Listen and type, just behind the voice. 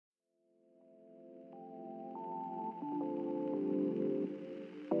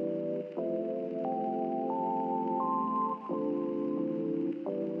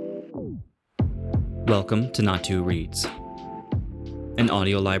Welcome to Not Two Reads, an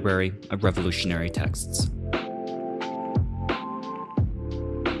audio library of revolutionary texts.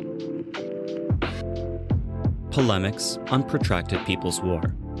 Polemics on Protracted People's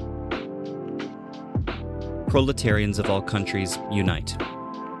War. Proletarians of all countries, unite.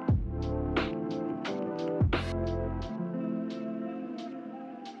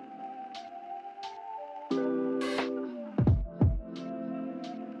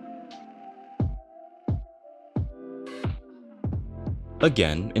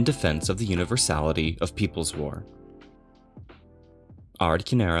 Again, in defense of the universality of People's War. Ard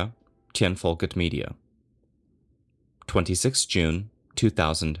Kinera, Tien Folket Media. 26 June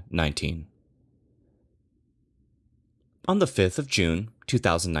 2019. On the 5th of June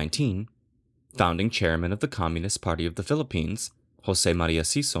 2019, founding chairman of the Communist Party of the Philippines, Jose Maria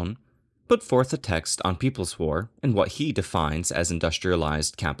Sison, put forth a text on People's War in what he defines as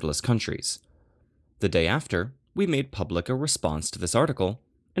industrialized capitalist countries. The day after, we made public a response to this article,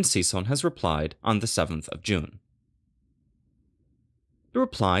 and Sison has replied on the 7th of June. The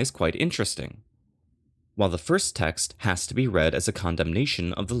reply is quite interesting. While the first text has to be read as a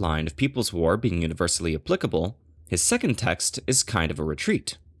condemnation of the line of People's War being universally applicable, his second text is kind of a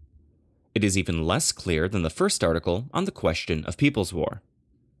retreat. It is even less clear than the first article on the question of People's War.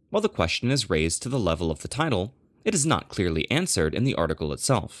 While the question is raised to the level of the title, it is not clearly answered in the article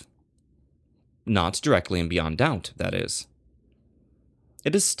itself. Not directly and beyond doubt, that is.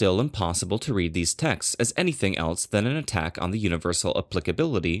 It is still impossible to read these texts as anything else than an attack on the universal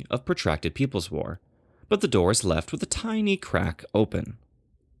applicability of Protracted People's War, but the door is left with a tiny crack open.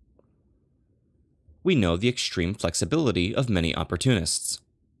 We know the extreme flexibility of many opportunists.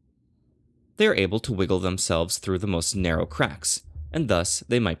 They are able to wiggle themselves through the most narrow cracks, and thus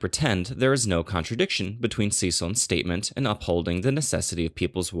they might pretend there is no contradiction between Sison's statement and upholding the necessity of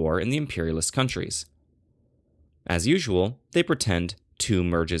People's War in the imperialist countries. As usual, they pretend two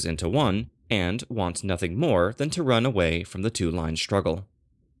merges into one and want nothing more than to run away from the two-line struggle.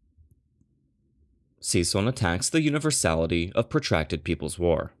 Sison attacks the universality of Protracted People's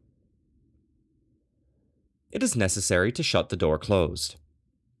War. It is necessary to shut the door closed.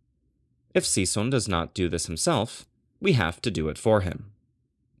 If Sison does not do this himself, we have to do it for him.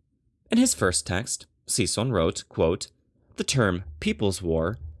 In his first text, Sison wrote, quote, "The term People's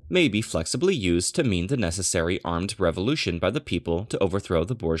War may be flexibly used to mean the necessary armed revolution by the people to overthrow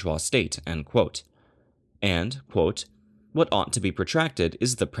the bourgeois state," end quote. And, quote, "What ought to be protracted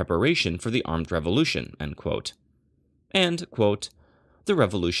is the preparation for the armed revolution," end quote. And, quote, "The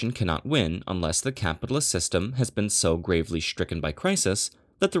revolution cannot win unless the capitalist system has been so gravely stricken by crisis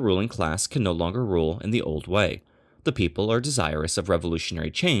that the ruling class can no longer rule in the old way. The people are desirous of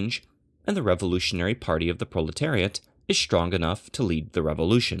revolutionary change, and the revolutionary party of the proletariat is strong enough to lead the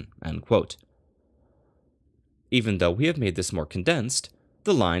revolution," end quote. Even though we have made this more condensed,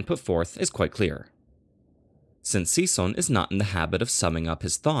 the line put forth is quite clear. Since Sison is not in the habit of summing up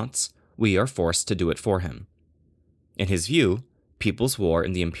his thoughts, we are forced to do it for him. In his view, People's War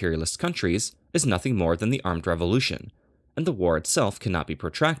in the imperialist countries is nothing more than the armed revolution, and the war itself cannot be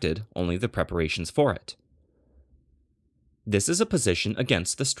protracted, only the preparations for it. This is a position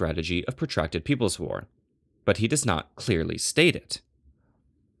against the strategy of Protracted People's War, but he does not clearly state it.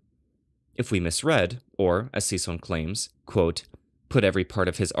 If we misread, or, as Sison claims, quote, "put every part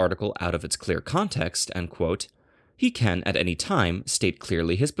of his article out of its clear context," end quote, he can at any time state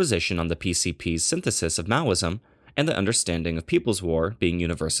clearly his position on the PCP's synthesis of Maoism and the understanding of People's War being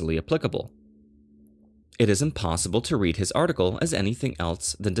universally applicable. It is impossible to read his article as anything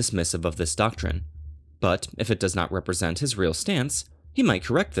else than dismissive of this doctrine. But if it does not represent his real stance, he might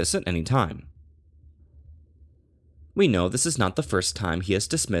correct this at any time. We know this is not the first time he has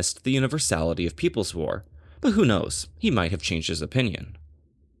dismissed the universality of People's War, but who knows, he might have changed his opinion.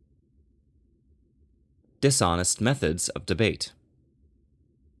 Dishonest methods of debate.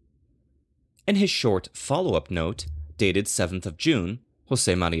 In his short follow-up note, dated 7th of June,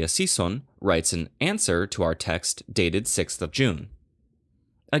 Jose Maria Sison writes an answer to our text dated 6th of June.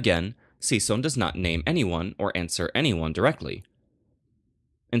 Again, Sison does not name anyone or answer anyone directly.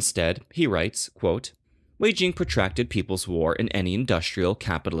 Instead, he writes, quote, "Waging protracted People's War in any industrial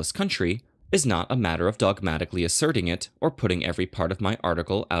capitalist country is not a matter of dogmatically asserting it or putting every part of my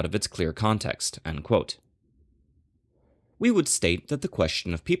article out of its clear context," end quote. We would state that the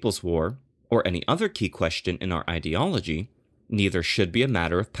question of People's War, or any other key question in our ideology, neither should be a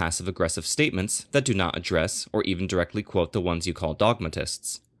matter of passive-aggressive statements that do not address or even directly quote the ones you call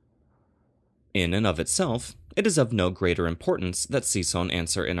dogmatists. In and of itself, it is of no greater importance that Sison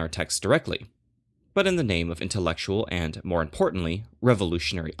answer in our text directly, but in the name of intellectual and, more importantly,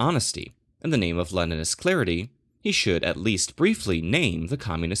 revolutionary honesty, in the name of Leninist clarity, he should at least briefly name the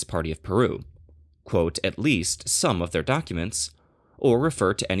Communist Party of Peru, quote at least some of their documents, or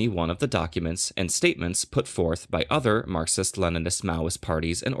refer to any one of the documents and statements put forth by other Marxist-Leninist Maoist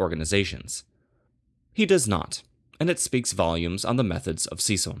parties and organizations. He does not, and it speaks volumes on the methods of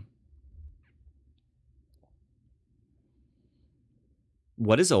Sison.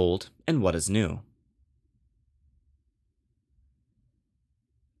 What is old and what is new?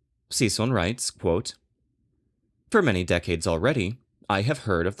 Sison writes, quote, "For many decades already, I have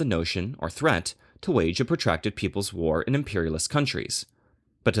heard of the notion or threat to wage a protracted people's war in imperialist countries,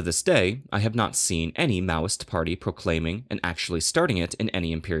 but to this day I have not seen any Maoist party proclaiming and actually starting it in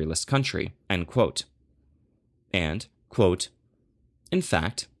any imperialist country," end quote. And, quote, "In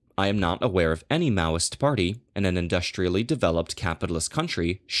fact, I am not aware of any Maoist party in an industrially developed capitalist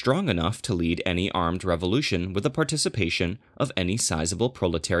country strong enough to lead any armed revolution with the participation of any sizable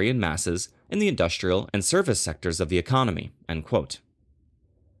proletarian masses in the industrial and service sectors of the economy," end quote.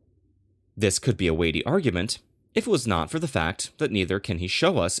 This could be a weighty argument if it was not for the fact that neither can he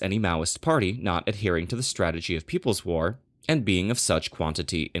show us any Maoist party not adhering to the strategy of people's war and being of such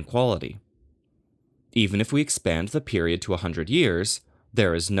quantity and quality. Even if we expand the period to 100 years,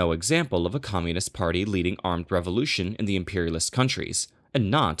 there is no example of a communist party leading armed revolution in the imperialist countries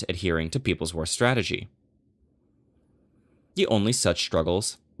and not adhering to people's war strategy. The only such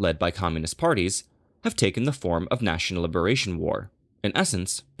struggles, led by communist parties, have taken the form of national liberation war, in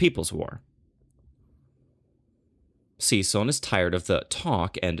essence, people's war. Sison is tired of the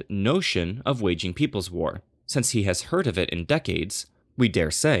talk and notion of waging people's war, since he has heard of it in decades, we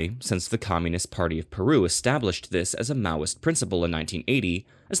dare say, since the Communist Party of Peru established this as a Maoist principle in 1980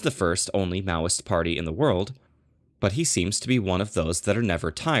 as the first only Maoist party in the world, but he seems to be one of those that are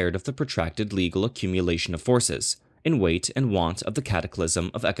never tired of the protracted legal accumulation of forces, in weight and want of the cataclysm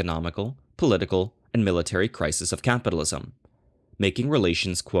of economical, political, and military crisis of capitalism, making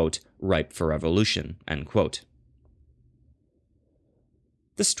relations, quote, ripe for revolution, end quote.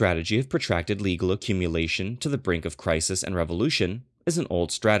 The strategy of protracted legal accumulation to the brink of crisis and revolution is an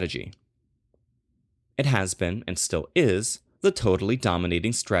old strategy. It has been, and still is, the totally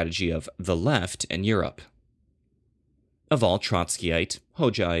dominating strategy of the left in Europe. Of all Trotskyite,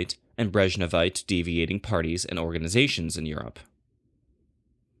 Hoxhaite, and Brezhnevite deviating parties and organizations in Europe.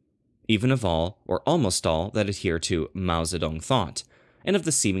 Even of all, or almost all, that adhere to Mao Zedong thought, and of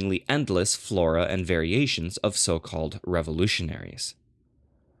the seemingly endless flora and variations of so-called revolutionaries.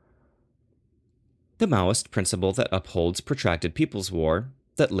 The Maoist principle that upholds protracted people's war,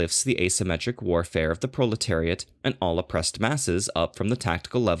 that lifts the asymmetric warfare of the proletariat and all oppressed masses up from the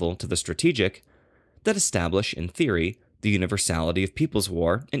tactical level to the strategic, that establish, in theory, the universality of people's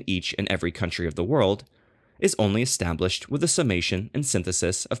war in each and every country of the world, is only established with the summation and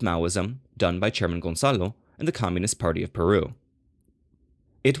synthesis of Maoism done by Chairman Gonzalo and the Communist Party of Peru.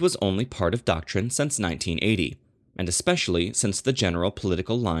 It was only part of doctrine since 1980, and especially since the general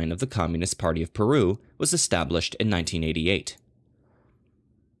political line of the Communist Party of Peru was established in 1988.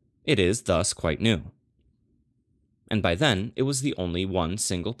 It is thus quite new. And by then, it was the only one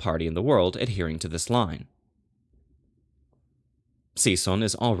single party in the world adhering to this line. Sison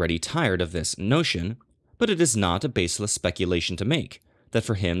is already tired of this notion, but it is not a baseless speculation to make that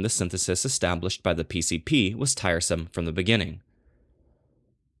for him the synthesis established by the PCP was tiresome from the beginning.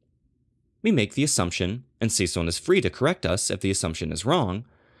 We make the assumption, and Sison is free to correct us if the assumption is wrong,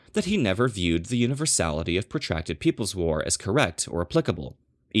 that he never viewed the universality of protracted people's war as correct or applicable,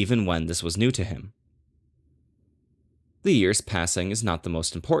 even when this was new to him. The years passing is not the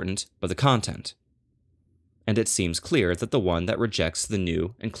most important, but the content. And it seems clear that the one that rejects the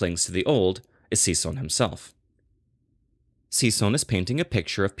new and clings to the old is Sison himself. Sison is painting a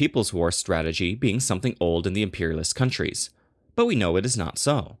picture of people's war strategy being something old in the imperialist countries, but we know it is not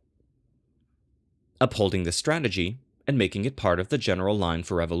so. Upholding this strategy, and making it part of the general line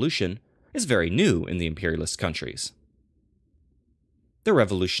for revolution, is very new in the imperialist countries. The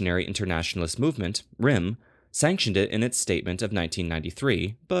Revolutionary Internationalist Movement, RIM, sanctioned it in its statement of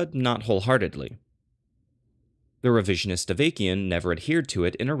 1993, but not wholeheartedly. The revisionist Avakian never adhered to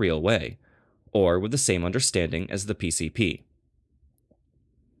it in a real way, or with the same understanding as the PCP.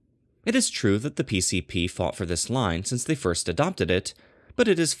 It is true that the PCP fought for this line since they first adopted it, but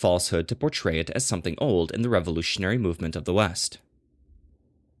it is falsehood to portray it as something old in the revolutionary movement of the West.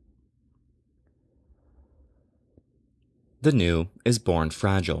 The new is born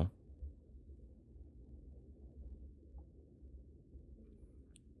fragile.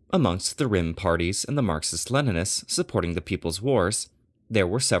 Amongst the RIM parties and the Marxist-Leninists supporting the People's Wars, there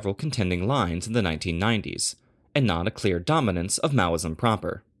were several contending lines in the 1990s, and not a clear dominance of Maoism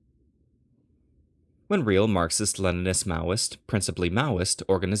proper. When real Marxist-Leninist-Maoist, principally Maoist,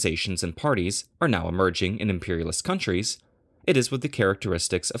 organizations and parties are now emerging in imperialist countries, it is with the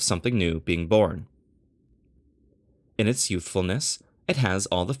characteristics of something new being born. In its youthfulness, it has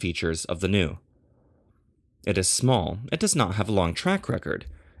all the features of the new. It is small, it does not have a long track record,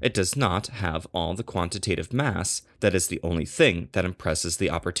 it does not have all the quantitative mass that is the only thing that impresses the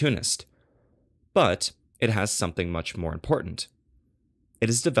opportunist. But it has something much more important. It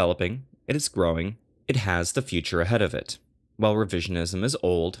is developing, it is growing, it has the future ahead of it, while revisionism is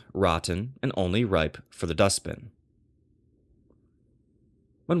old, rotten, and only ripe for the dustbin.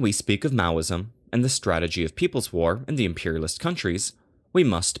 When we speak of Maoism and the strategy of people's war in the imperialist countries, we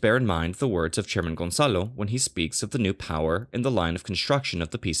must bear in mind the words of Chairman Gonzalo when he speaks of the new power in the line of construction of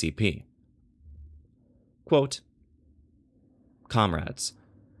the PCP. Quote, "Comrades,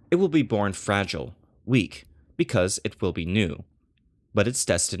 it will be born fragile, weak, because it will be new. But its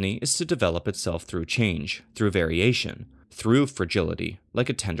destiny is to develop itself through change, through variation, through fragility, like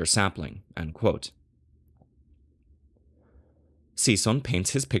a tender sapling." End quote. Sison paints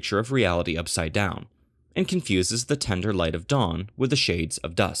his picture of reality upside down, and confuses the tender light of dawn with the shades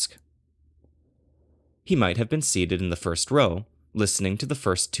of dusk. He might have been seated in the first row, listening to the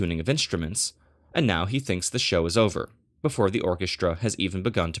first tuning of instruments, and now he thinks the show is over, before the orchestra has even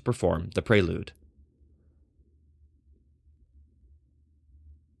begun to perform the prelude.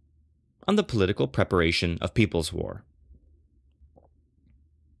 On the political preparation of People's War.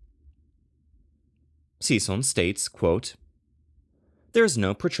 Sison states, quote, "There is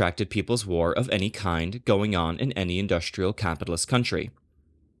no protracted People's War of any kind going on in any industrial capitalist country.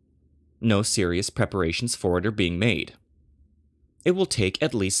 No serious preparations for it are being made. It will take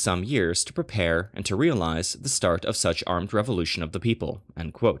at least some years to prepare and to realize the start of such armed revolution of the people."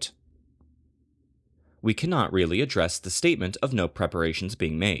 End quote. We cannot really address the statement of no preparations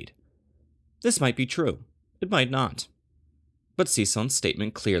being made. This might be true, it might not. But Sison's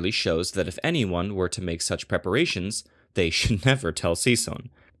statement clearly shows that if anyone were to make such preparations, they should never tell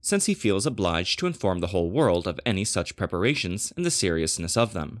Sison, since he feels obliged to inform the whole world of any such preparations and the seriousness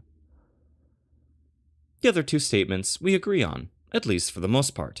of them. The other two statements we agree on, at least for the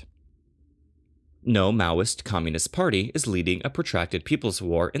most part. No Maoist Communist Party is leading a protracted people's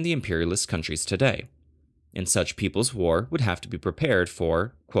war in the imperialist countries today, and such people's war would have to be prepared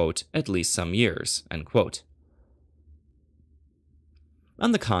for, quote, "at least some years," end quote.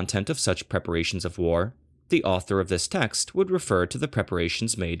 On the content of such preparations of war, the author of this text would refer to the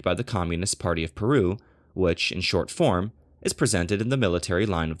preparations made by the Communist Party of Peru, which, in short form, is presented in the military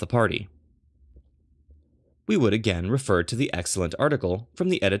line of the party. We would again refer to the excellent article from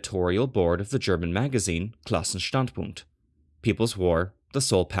the editorial board of the German magazine Klassenstandpunkt, People's War, the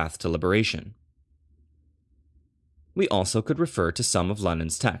Sole Path to Liberation. We also could refer to some of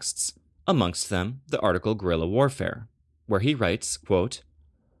Lenin's texts, amongst them the article Guerrilla Warfare, where he writes, quote,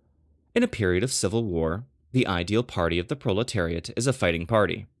 "In a period of civil war, the ideal party of the proletariat is a fighting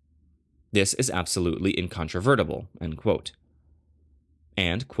party. This is absolutely incontrovertible," end quote.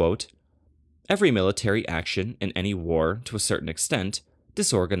 And, quote, "Every military action in any war, to a certain extent,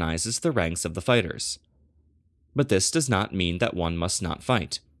 disorganizes the ranks of the fighters. But this does not mean that one must not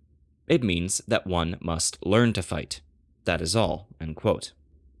fight. It means that one must learn to fight. That is all," end quote.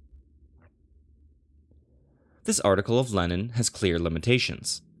 This article of Lenin has clear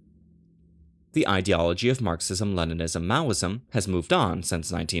limitations. The ideology of Marxism-Leninism-Maoism has moved on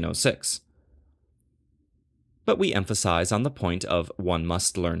since 1906. But we emphasize on the point of "one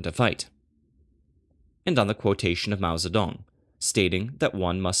must learn to fight," and on the quotation of Mao Zedong, stating that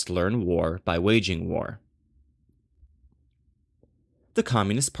one must learn war by waging war. The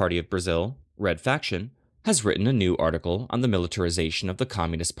Communist Party of Brazil, Red Faction, has written a new article on the militarization of the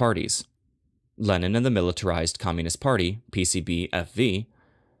communist parties, Lenin and the Militarized Communist Party, PCB-FV,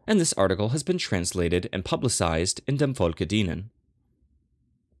 and this article has been translated and publicized in Dem Volke dienen.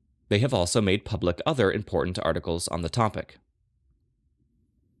 They have also made public other important articles on the topic.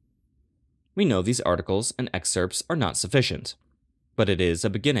 We know these articles and excerpts are not sufficient, but it is a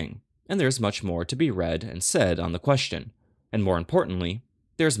beginning, and there is much more to be read and said on the question, and more importantly,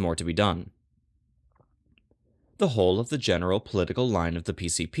 there is more to be done. The whole of the general political line of the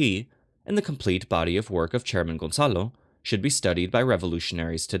PCP and the complete body of work of Chairman Gonzalo should be studied by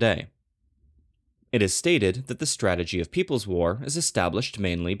revolutionaries today. It is stated that the strategy of People's War is established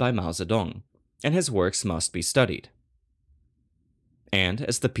mainly by Mao Zedong, and his works must be studied. And,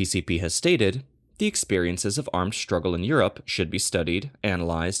 as the PCP has stated, the experiences of armed struggle in Europe should be studied,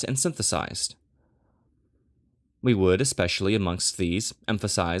 analyzed, and synthesized. We would, especially amongst these,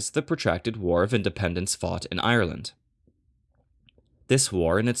 emphasize the protracted War of Independence fought in Ireland. this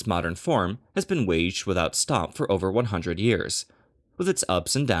war in its modern form has been waged without stop for over 100 years, with its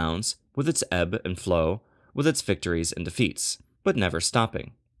ups and downs, with its ebb and flow, with its victories and defeats, but never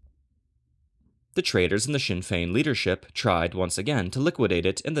stopping. The traitors in the Sinn Féin leadership tried once again to liquidate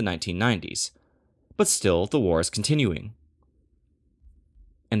it in the 1990s, but still the war is continuing.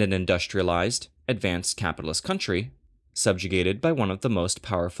 And an industrialized, advanced capitalist country, subjugated by one of the most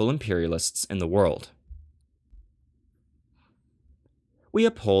powerful imperialists in the world. We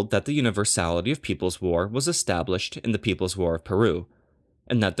uphold that the universality of People's War was established in the People's War of Peru,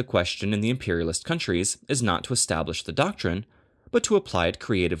 and that the question in the imperialist countries is not to establish the doctrine, but to apply it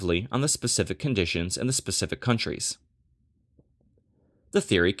creatively on the specific conditions in the specific countries. The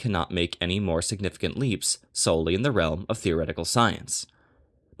theory cannot make any more significant leaps solely in the realm of theoretical science,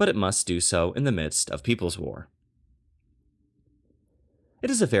 but it must do so in the midst of People's War. It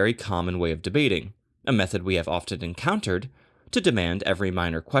is a very common way of debating, a method we have often encountered, to demand every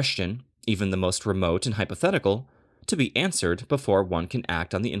minor question, even the most remote and hypothetical, to be answered before one can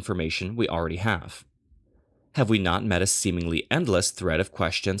act on the information we already have. Have we not met a seemingly endless thread of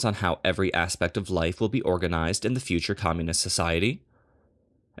questions on how every aspect of life will be organized in the future communist society?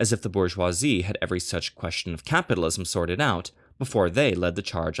 As if the bourgeoisie had every such question of capitalism sorted out before they led the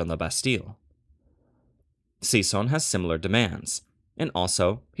charge on the Bastille. Sisson has similar demands, and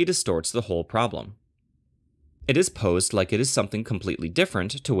also he distorts the whole problem. It is posed like it is something completely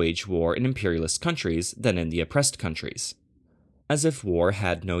different to wage war in imperialist countries than in the oppressed countries, as if war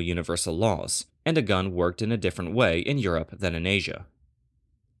had no universal laws, and a gun worked in a different way in Europe than in Asia.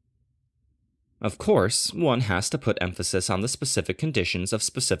 Of course, one has to put emphasis on the specific conditions of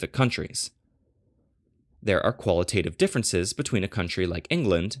specific countries. There are qualitative differences between a country like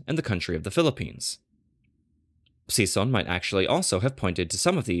England and the country of the Philippines. Sisson might actually also have pointed to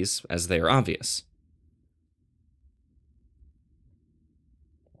some of these, as they are obvious.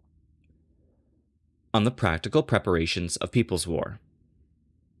 On the practical preparations of People's War.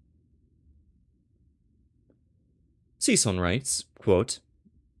 Sisson writes, quote,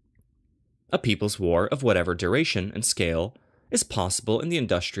 "A People's War of whatever duration and scale is possible in the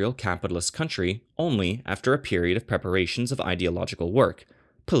industrial capitalist country only after a period of preparations of ideological work,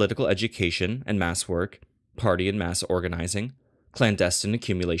 political education and mass work, party and mass organizing, clandestine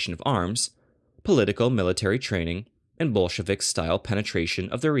accumulation of arms, political military training, and Bolshevik-style penetration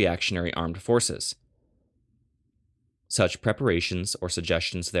of the reactionary armed forces. Such preparations or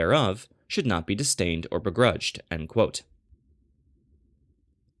suggestions thereof should not be disdained or begrudged." End quote.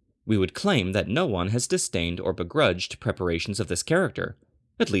 We would claim that no one has disdained or begrudged preparations of this character,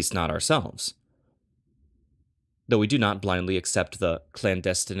 at least not ourselves. Though we do not blindly accept the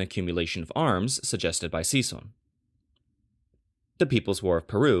clandestine accumulation of arms suggested by Sisson. The People's War of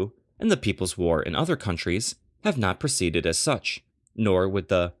Peru and the People's War in other countries have not proceeded as such, nor with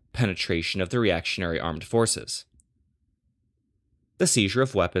the penetration of the reactionary armed forces. The seizure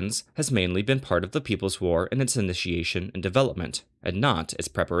of weapons has mainly been part of the People's War in its initiation and development, and not its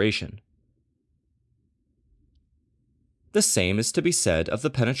preparation. The same is to be said of the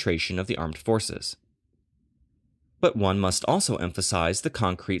penetration of the armed forces. But one must also emphasize the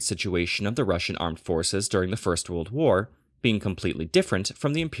concrete situation of the Russian armed forces during the First World War being completely different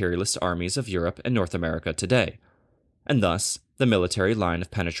from the imperialist armies of Europe and North America today, and thus the military line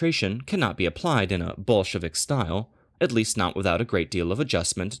of penetration cannot be applied in a Bolshevik style, at least not without a great deal of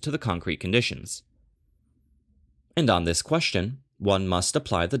adjustment to the concrete conditions. And on this question, one must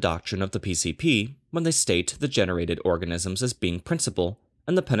apply the doctrine of the PCP when they state the generated organisms as being principal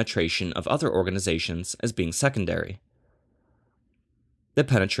and the penetration of other organizations as being secondary. The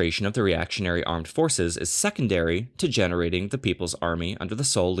penetration of the reactionary armed forces is secondary to generating the People's Army under the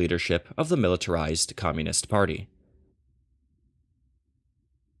sole leadership of the militarized Communist Party.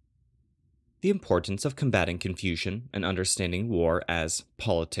 The importance of combating confusion and understanding war as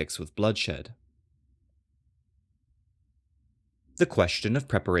politics with bloodshed. The question of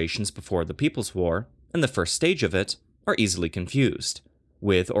preparations before the People's War and the first stage of it are easily confused,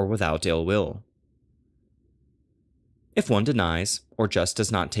 with or without ill will. If one denies, or just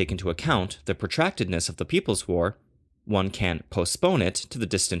does not take into account the protractedness of the People's War, one can postpone it to the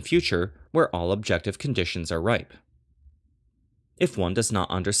distant future where all objective conditions are ripe. If one does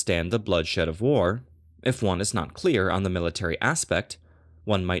not understand the bloodshed of war, if one is not clear on the military aspect,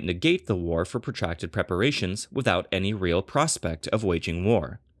 one might negate the war for protracted preparations without any real prospect of waging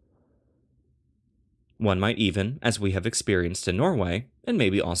war. One might even, as we have experienced in Norway, and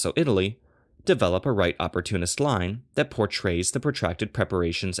maybe also Italy, develop a right opportunist line that portrays the protracted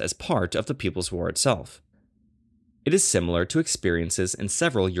preparations as part of the People's War itself. It is similar to experiences in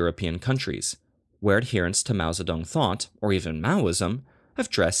several European countries, where adherents to Mao Zedong thought, or even Maoism, have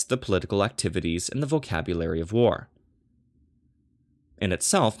dressed the political activities in the vocabulary of war. In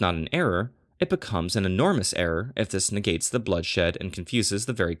itself not an error, it becomes an enormous error if this negates the bloodshed and confuses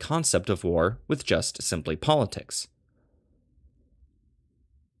the very concept of war with just simply politics.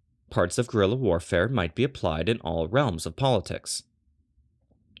 Parts of guerrilla warfare might be applied in all realms of politics.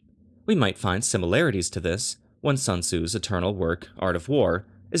 We might find similarities to this when Sun Tzu's eternal work, Art of War,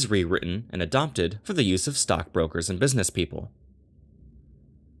 is rewritten and adopted for the use of stockbrokers and business people.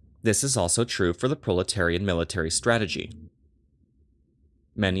 This is also true for the proletarian military strategy.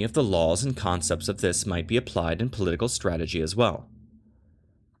 Many of the laws and concepts of this might be applied in political strategy as well.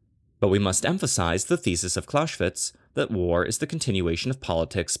 But we must emphasize the thesis of Clausewitz that war is the continuation of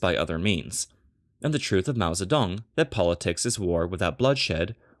politics by other means, and the truth of Mao Zedong that politics is war without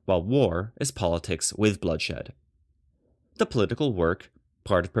bloodshed, while war is politics with bloodshed. The political work,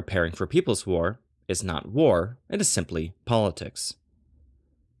 part of preparing for people's war, is not war, it is simply politics.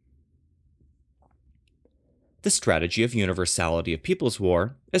 The strategy of universality of people's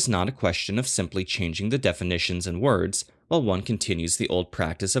war is not a question of simply changing the definitions and words while one continues the old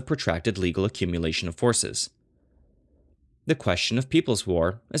practice of protracted legal accumulation of forces. The question of people's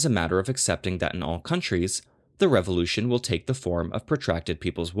war is a matter of accepting that in all countries, the revolution will take the form of protracted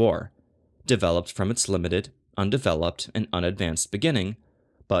people's war, developed from its limited, undeveloped, and unadvanced beginning,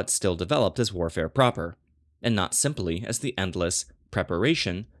 but still developed as warfare proper, and not simply as the endless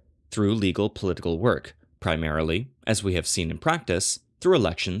preparation through legal political work, primarily, as we have seen in practice, through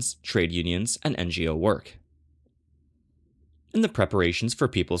elections, trade unions, and NGO work. In the preparations for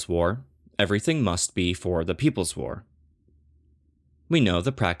people's war, everything must be for the people's war. We know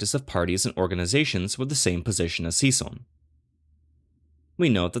the practice of parties and organizations with the same position as Sison. We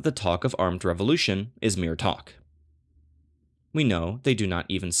know that the talk of armed revolution is mere talk. We know they do not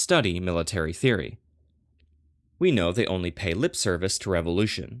even study military theory. We know they only pay lip service to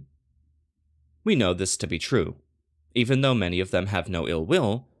revolution. We know this to be true. Even though many of them have no ill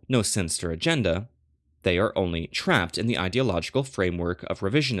will, no sinister agenda, they are only trapped in the ideological framework of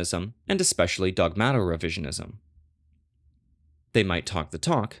revisionism, and especially dogmato-revisionism. They might talk the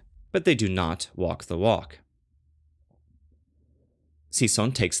talk, but they do not walk the walk.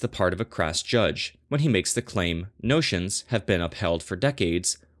 Sison takes the part of a crass judge when he makes the claim notions have been upheld for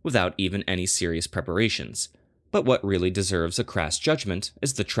decades without even any serious preparations, but what really deserves a crass judgment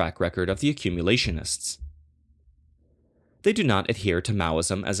is the track record of the accumulationists. They do not adhere to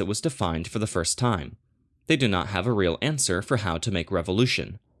Maoism as it was defined for the first time. They do not have a real answer for how to make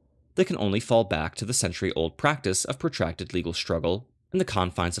revolution. They can only fall back to the century-old practice of protracted legal struggle in the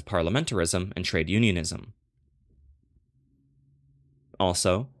confines of parliamentarism and trade unionism.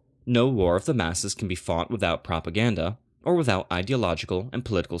 Also, no war of the masses can be fought without propaganda or without ideological and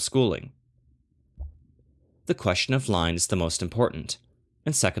political schooling. The question of line is the most important,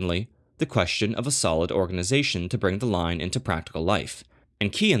 and secondly, the question of a solid organization to bring the line into practical life,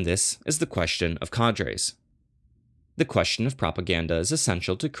 and key in this is the question of cadres. The question of propaganda is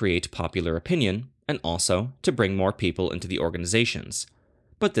essential to create popular opinion and also to bring more people into the organizations,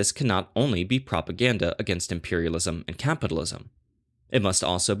 but this cannot only be propaganda against imperialism and capitalism. It must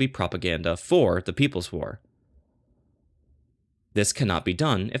also be propaganda for the people's war. This cannot be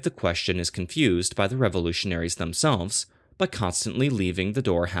done if the question is confused by the revolutionaries themselves by constantly leaving the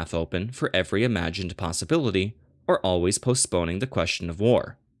door half open for every imagined possibility or always postponing the question of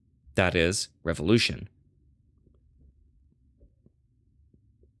war, that is, revolution.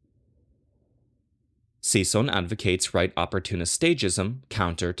 Sison advocates right opportunist stagism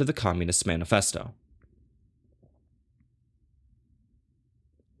counter to the Communist Manifesto.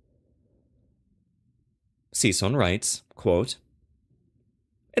 Sison writes, quote,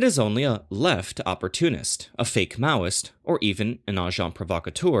 "It is only a left opportunist, a fake Maoist, or even an agent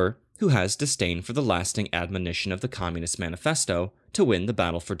provocateur who has disdain for the lasting admonition of the Communist Manifesto to win the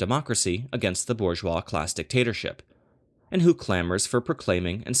battle for democracy against the bourgeois class dictatorship, and who clamors for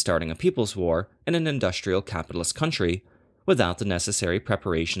proclaiming and starting a people's war in an industrial capitalist country without the necessary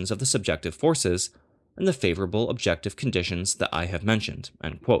preparations of the subjective forces and the favorable objective conditions that I have mentioned."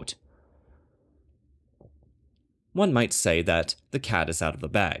 End quote. One might say that the cat is out of the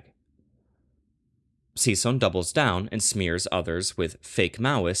bag. Sison doubles down and smears others with fake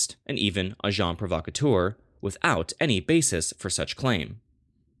Maoist and even agent provocateur without any basis for such claim.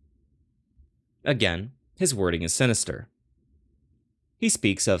 Again, his wording is sinister. He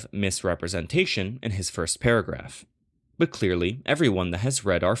speaks of misrepresentation in his first paragraph, but clearly everyone that has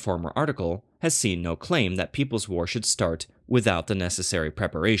read our former article has seen no claim that people's war should start without the necessary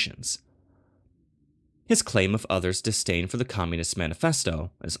preparations. His claim of others' disdain for the Communist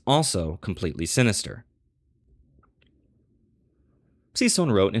Manifesto is also completely sinister.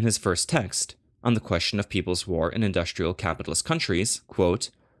 Sison wrote in his first text, on the question of people's war in industrial capitalist countries, quote,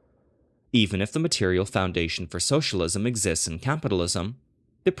 "Even if the material foundation for socialism exists in capitalism,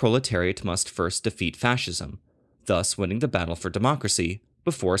 the proletariat must first defeat fascism, thus winning the battle for democracy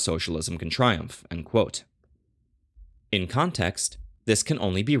before socialism can triumph." End quote. In context, this can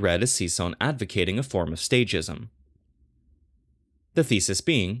only be read as Sison advocating a form of stagism. The thesis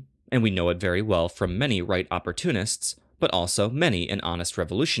being, and we know it very well from many right opportunists, but also many an honest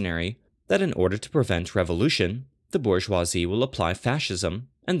revolutionary, that in order to prevent revolution, the bourgeoisie will apply fascism,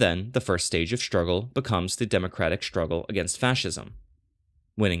 and then the first stage of struggle becomes the democratic struggle against fascism,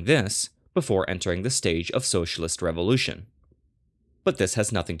 winning this before entering the stage of socialist revolution. But this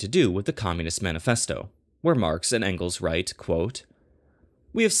has nothing to do with the Communist Manifesto, where Marx and Engels write, quote,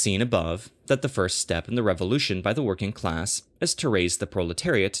 "We have seen above that the first step in the revolution by the working class is to raise the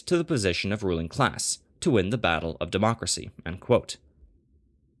proletariat to the position of ruling class, to win the battle of democracy." End quote.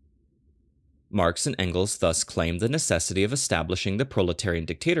 Marx and Engels thus claim the necessity of establishing the proletarian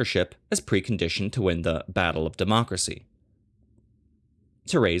dictatorship as precondition to win the battle of democracy.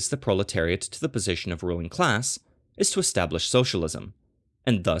 To raise the proletariat to the position of ruling class is to establish socialism,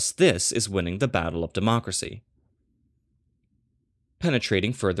 and thus this is winning the battle of democracy.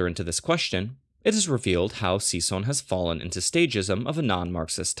 Penetrating further into this question, it is revealed how Sison has fallen into stagism of a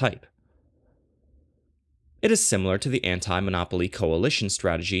non-Marxist type. It is similar to the anti-monopoly coalition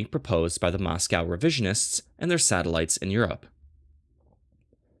strategy proposed by the Moscow revisionists and their satellites in Europe.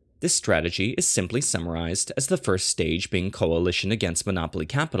 This strategy is simply summarized as the first stage being coalition against monopoly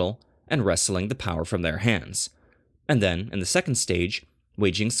capital and wresting the power from their hands, and then, in the second stage,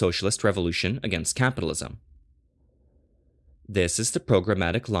 waging socialist revolution against capitalism. This is the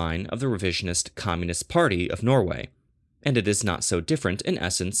programmatic line of the revisionist Communist Party of Norway, and it is not so different in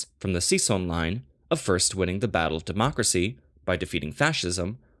essence from the Sison line of first winning the battle of democracy by defeating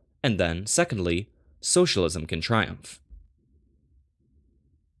fascism, and then, secondly, socialism can triumph.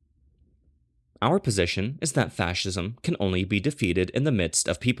 Our position is that fascism can only be defeated in the midst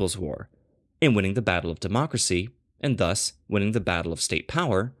of people's war, and winning the battle of democracy, and thus winning the battle of state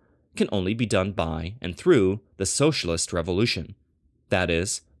power, can only be done by and through the socialist revolution, that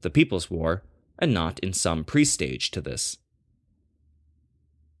is, the people's war, and not in some pre-stage to this.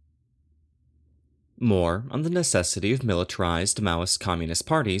 More on the necessity of militarized Maoist communist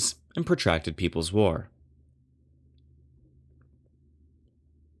parties and protracted people's war.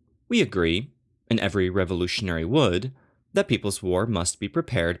 We agree, and every revolutionary would, that people's war must be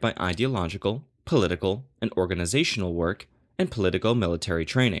prepared by ideological, political, and organizational work and politico-military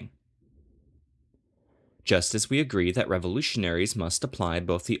training. Just as we agree that revolutionaries must apply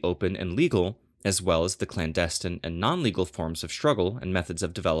both the open and legal, as well as the clandestine and non-legal forms of struggle and methods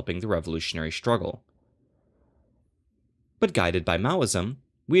of developing the revolutionary struggle. But guided by Maoism,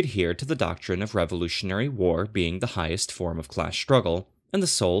 we adhere to the doctrine of revolutionary war being the highest form of class struggle and the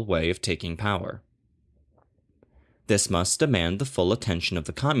sole way of taking power. This must demand the full attention of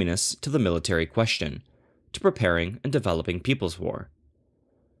the communists to the military question, to preparing and developing people's war.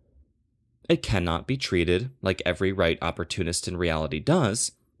 It cannot be treated, like every right opportunist in reality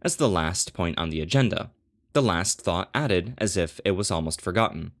does, as the last point on the agenda, the last thought added as if it was almost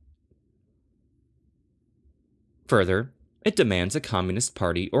forgotten. Further, it demands a communist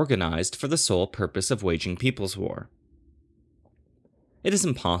party organized for the sole purpose of waging people's war. It is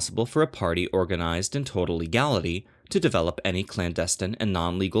impossible for a party organized in total legality to develop any clandestine and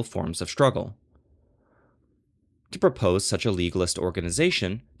non-legal forms of struggle. To propose such a legalist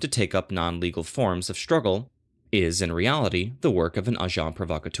organization to take up non-legal forms of struggle is in reality the work of an agent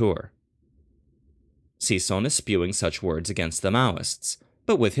provocateur. Sison is spewing such words against the Maoists,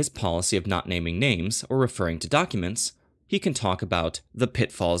 but with his policy of not naming names or referring to documents, he can talk about the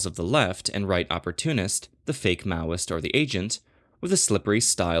pitfalls of the left and right opportunist, the fake Maoist or the agent, with a slippery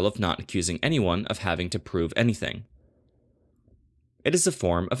style of not accusing anyone of having to prove anything. It is a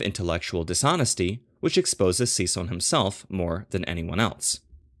form of intellectual dishonesty which exposes Sison himself more than anyone else.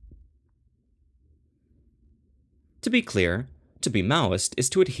 To be clear, to be Maoist is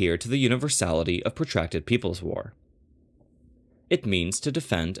to adhere to the universality of protracted people's war. It means to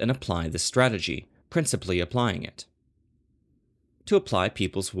defend and apply this strategy, principally applying it. To apply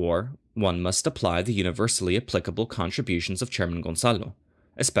people's war, one must apply the universally applicable contributions of Chairman Gonzalo,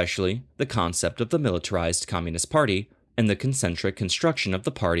 especially the concept of the militarized Communist Party and the concentric construction of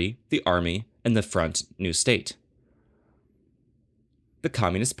the party, the army, and the front new state. The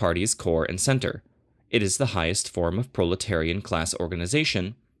Communist Party is core and center. It is the highest form of proletarian class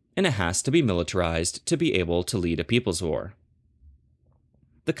organization, and it has to be militarized to be able to lead a people's war.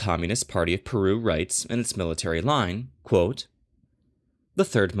 The Communist Party of Peru writes in its military line, quote, "The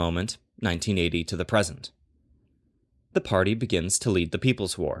third moment, 1980 to the present. The party begins to lead the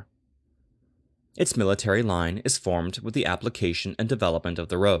people's war. Its military line is formed with the application and development of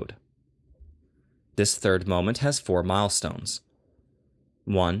the road. This third moment has 4 milestones.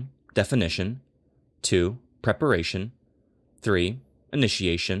 1. Definition. 2. Preparation. 3.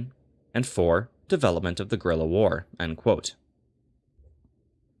 Initiation. And 4. Development of the guerrilla war." End quote.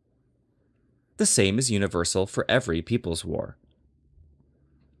 The same is universal for every people's war.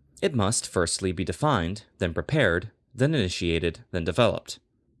 It must firstly be defined, then prepared, then initiated, then developed.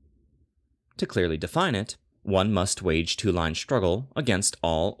 To clearly define it, one must wage two-line struggle against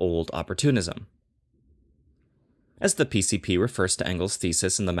all old opportunism. As the PCP refers to Engels'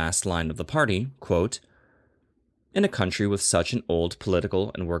 thesis in the mass line of the party, quote, "In a country with such an old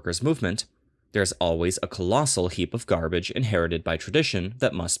political and workers' movement, there is always a colossal heap of garbage inherited by tradition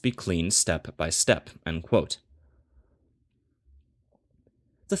that must be cleaned step by step." End quote.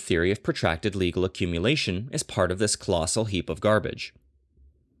 The theory of protracted legal accumulation is part of this colossal heap of garbage.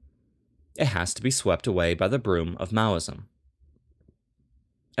 It has to be swept away by the broom of Maoism.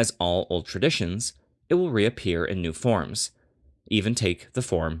 As all old traditions, it will reappear in new forms, even take the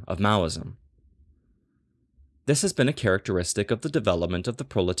form of Maoism. This has been a characteristic of the development of the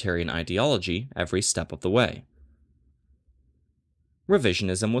proletarian ideology every step of the way.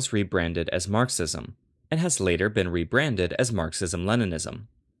 Revisionism was rebranded as Marxism, and has later been rebranded as Marxism-Leninism,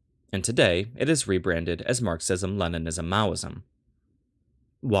 and today it is rebranded as Marxism-Leninism-Maoism.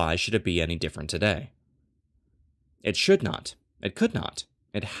 Why should it be any different today? It should not. It could not.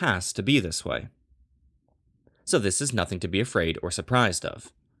 It has to be this way. So this is nothing to be afraid or surprised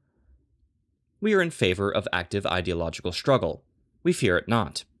of. We are in favor of active ideological struggle. We fear it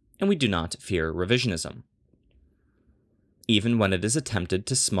not, and we do not fear revisionism. Even when it is attempted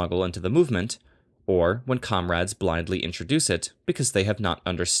to smuggle into the movement, or when comrades blindly introduce it because they have not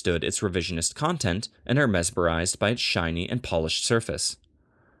understood its revisionist content and are mesmerized by its shiny and polished surface.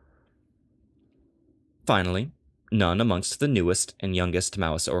 Finally, none amongst the newest and youngest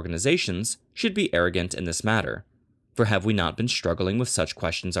Maoist organizations should be arrogant in this matter, for have we not been struggling with such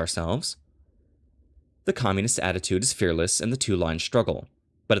questions ourselves? The communist attitude is fearless in the two-line struggle,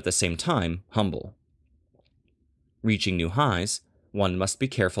 but at the same time humble. Reaching new highs, one must be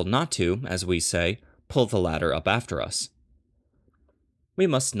careful not to, as we say, pull the ladder up after us. We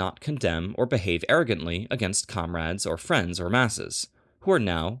must not condemn or behave arrogantly against comrades or friends or masses, who are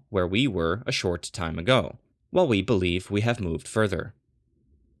now where we were a short time ago, while we believe we have moved further.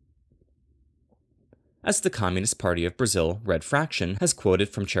 As the Communist Party of Brazil Red Fraction has quoted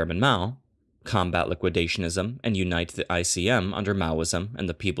from Chairman Mao, "Combat liquidationism and unite the ICM under Maoism and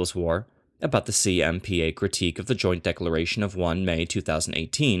the People's War," about the CMPA critique of the Joint Declaration of 1 May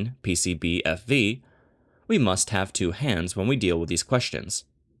 2018, PCB-FV, we must have two hands when we deal with these questions.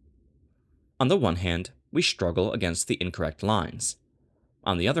 On the one hand, we struggle against the incorrect lines.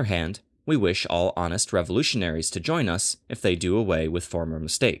 On the other hand, we wish all honest revolutionaries to join us if they do away with former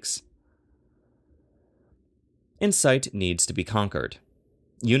mistakes. Insight needs to be conquered.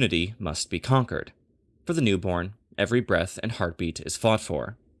 Unity must be conquered. For the newborn, every breath and heartbeat is fought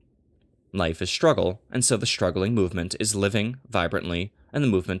for. Life is struggle, and so the struggling movement is living vibrantly, and the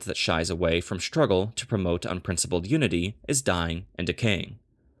movement that shies away from struggle to promote unprincipled unity is dying and decaying.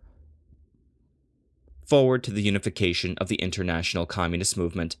 Forward to the unification of the international communist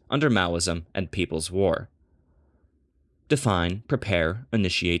movement under Maoism and People's War. Define, prepare,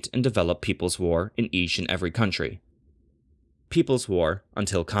 initiate, and develop People's War in each and every country. People's War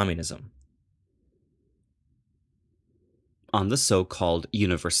until communism. On the so-called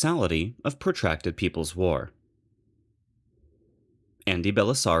universality of protracted People's War. Andy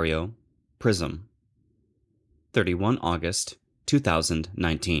Belisario, Prism. 31 August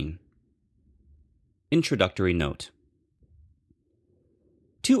 2019. Introductory note.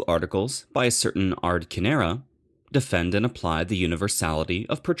 Two articles by a certain Ard Kinera defend and apply the universality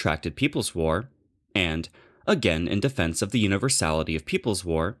of protracted People's War, and, again in defense of the universality of People's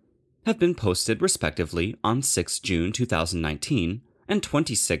War, have been posted respectively on 6 June 2019 and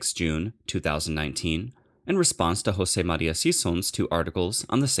 26 June 2019 in response to José María Sison's two articles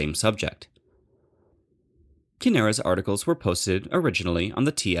on the same subject. Kinera's articles were posted originally on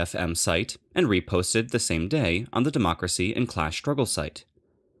the TFM site and reposted the same day on the Democracy and Class Struggle site.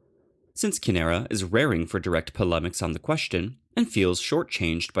 Since Kinera is raring for direct polemics on the question and feels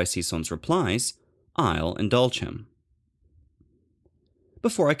shortchanged by Sison's replies, I'll indulge him.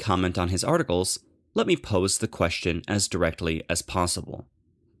 Before I comment on his articles, let me pose the question as directly as possible.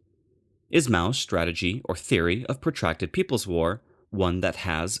 Is Mao's strategy or theory of protracted people's war one that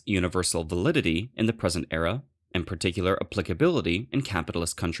has universal validity in the present era and particular applicability in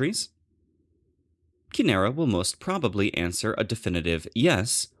capitalist countries? Kinera will most probably answer a definitive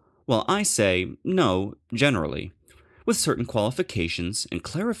yes, while I say no generally, with certain qualifications and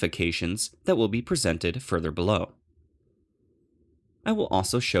clarifications that will be presented further below. I will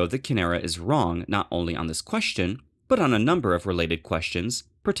also show that Kinera is wrong not only on this question, but on a number of related questions,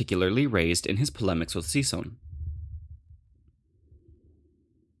 particularly raised in his polemics with Sison.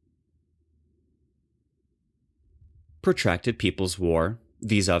 Protracted People's War,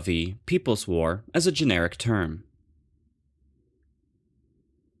 vis-a-vis People's War as a generic term.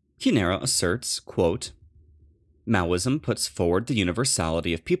 Kinera asserts, quote, Maoism puts forward the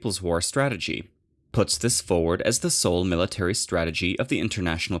universality of People's War strategy, puts this forward as the sole military strategy of the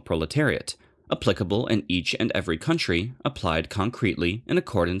international proletariat, applicable in each and every country, applied concretely in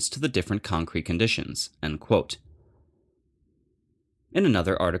accordance to the different concrete conditions, end quote. In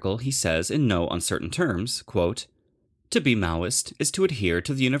another article, he says in no uncertain terms, quote, to be Maoist is to adhere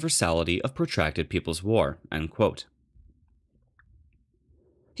to the universality of protracted people's war, end quote.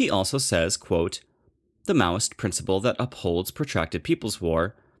 He also says, quote, the Maoist principle that upholds protracted people's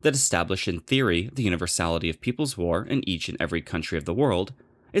war, that establish in theory the universality of people's war in each and every country of the world,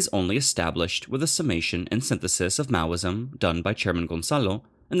 is only established with a summation and synthesis of Maoism done by Chairman Gonzalo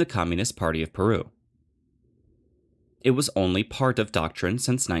and the Communist Party of Peru. It was only part of doctrine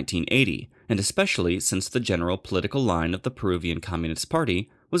since 1980, and especially since the general political line of the Peruvian Communist Party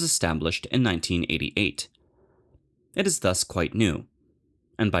was established in 1988. It is thus quite new,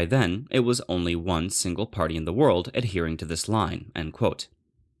 and by then it was only one single party in the world adhering to this line, end quote.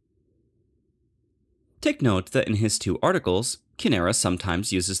 Take note that in his two articles, Kinera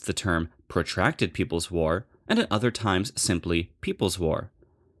sometimes uses the term protracted people's war and at other times simply people's war.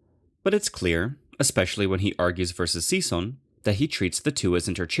 But it's clear, especially when he argues versus Sison, that he treats the two as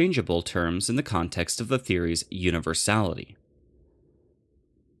interchangeable terms in the context of the theory's universality.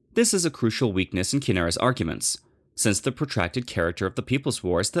 This is a crucial weakness in Kinera's arguments, since the protracted character of the people's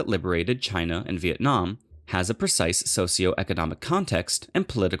wars that liberated China and Vietnam has a precise socio-economic context and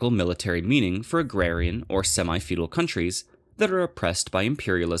political military meaning for agrarian or semi-feudal countries that are oppressed by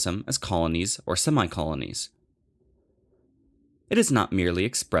imperialism as colonies or semi-colonies. It is not merely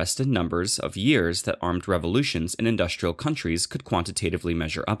expressed in numbers of years that armed revolutions in industrial countries could quantitatively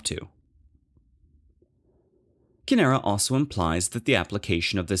measure up to. Kinera also implies that the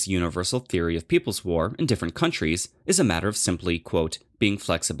application of this universal theory of people's war in different countries is a matter of simply, quote, being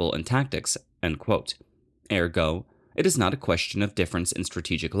flexible in tactics, end quote. Ergo, it is not a question of difference in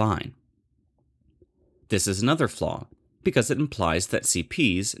strategic line. This is another flaw, because it implies that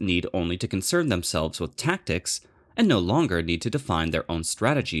CPs need only to concern themselves with tactics and no longer need to define their own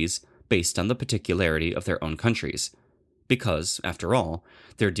strategies based on the particularity of their own countries, because, after all,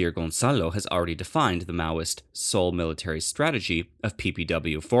 their dear Gonzalo has already defined the Maoist sole military strategy of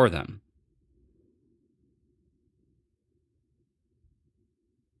PPW for them.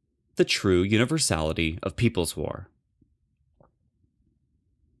 The true universality of people's war.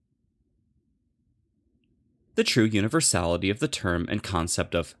 The true universality of the term and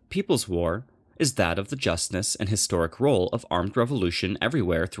concept of people's war is that of the justness and historic role of armed revolution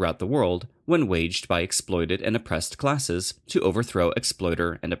everywhere throughout the world when waged by exploited and oppressed classes to overthrow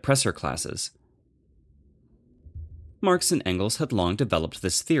exploiter and oppressor classes. Marx and Engels had long developed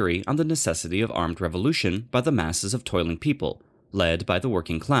this theory on the necessity of armed revolution by the masses of toiling people, led by the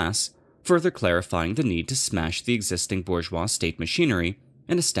working class, further clarifying the need to smash the existing bourgeois state machinery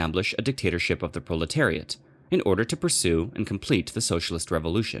and establish a dictatorship of the proletariat in order to pursue and complete the socialist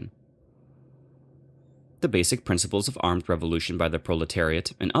revolution. The basic principles of armed revolution by the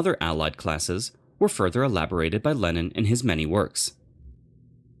proletariat and other allied classes were further elaborated by Lenin in his many works.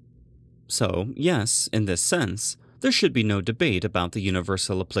 So, yes, in this sense, there should be no debate about the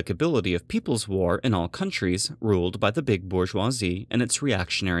universal applicability of people's war in all countries ruled by the big bourgeoisie and its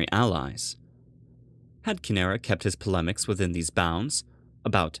reactionary allies. Had Kinera kept his polemics within these bounds,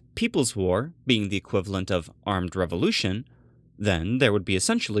 about people's war being the equivalent of armed revolution, then there would be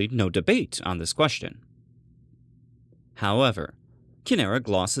essentially no debate on this question. However, Kinera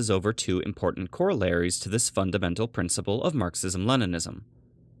glosses over two important corollaries to this fundamental principle of Marxism-Leninism.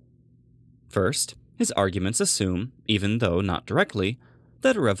 First, his arguments assume, even though not directly,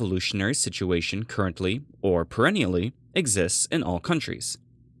 that a revolutionary situation currently, or perennially, exists in all countries.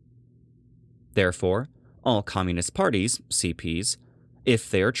 Therefore, all communist parties, CPs, if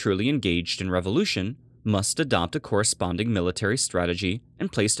they are truly engaged in revolution, must adopt a corresponding military strategy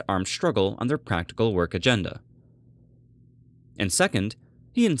and place armed struggle on their practical work agenda. And second,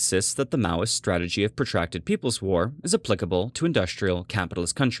 He insists that the Maoist strategy of protracted people's war is applicable to industrial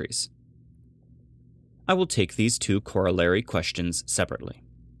capitalist countries. I will take these two corollary questions separately.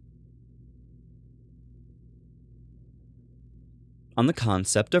 On the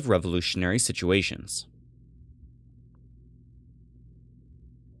concept of revolutionary situations.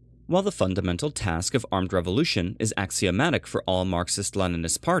 While the fundamental task of armed revolution is axiomatic for all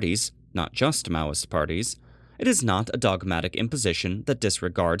Marxist-Leninist parties, not just Maoist parties, it is not a dogmatic imposition that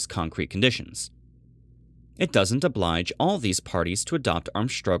disregards concrete conditions. It doesn't oblige all these parties to adopt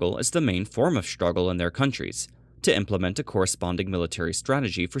armed struggle as the main form of struggle in their countries, to implement a corresponding military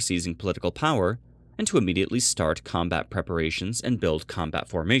strategy for seizing political power, and to immediately start combat preparations and build combat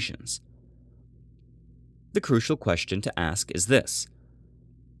formations. The crucial question to ask is this: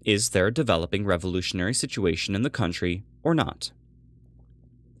 is there a developing revolutionary situation in the country or not?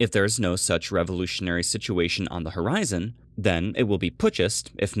 If there is no such revolutionary situation on the horizon, then it will be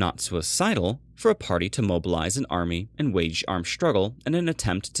putschist, if not suicidal, for a party to mobilize an army and wage armed struggle in an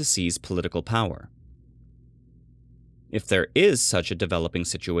attempt to seize political power. If there is such a developing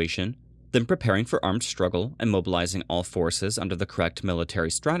situation, then preparing for armed struggle and mobilizing all forces under the correct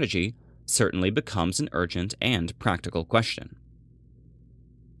military strategy certainly becomes an urgent and practical question.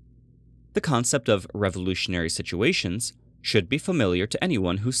 The concept of revolutionary situations should be familiar to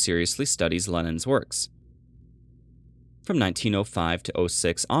anyone who seriously studies Lenin's works. From 1905 to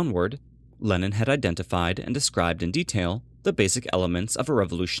 06 onward, Lenin had identified and described in detail the basic elements of a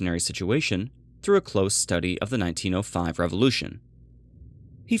revolutionary situation through a close study of the 1905 revolution.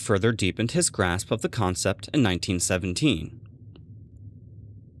 He further deepened his grasp of the concept in 1917.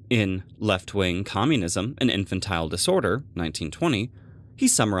 In Left-Wing Communism and Infantile Disorder, 1920, he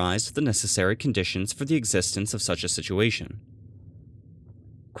summarized the necessary conditions for the existence of such a situation.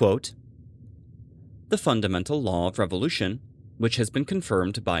 Quote, "The fundamental law of revolution, which has been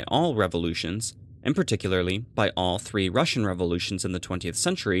confirmed by all revolutions, and particularly by all three Russian revolutions in the 20th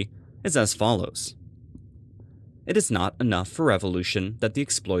century, is as follows. It is not enough for revolution that the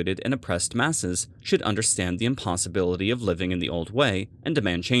exploited and oppressed masses should understand the impossibility of living in the old way and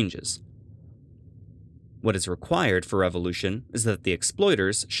demand changes. What is required for revolution is that the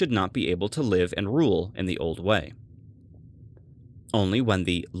exploiters should not be able to live and rule in the old way. Only when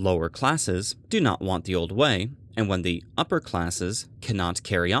the lower classes do not want the old way, and when the upper classes cannot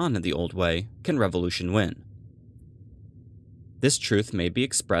carry on in the old way, can revolution win. This truth may be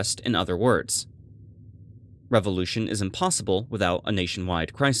expressed in other words. Revolution is impossible without a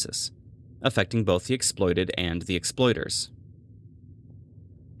nationwide crisis, affecting both the exploited and the exploiters.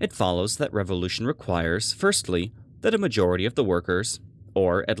 It follows that revolution requires, firstly, that a majority of the workers,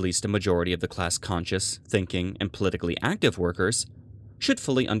 or at least a majority of the class-conscious, thinking, and politically active workers, should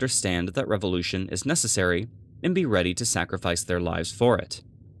fully understand that revolution is necessary and be ready to sacrifice their lives for it.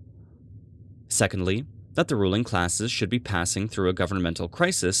 Secondly, that the ruling classes should be passing through a governmental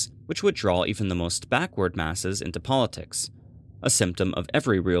crisis which would draw even the most backward masses into politics. A symptom of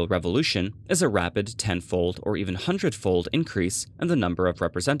every real revolution is a rapid tenfold or even hundredfold increase in the number of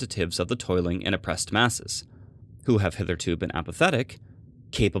representatives of the toiling and oppressed masses, who have hitherto been apathetic,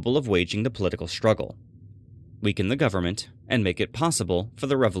 capable of waging the political struggle, weaken the government, and make it possible for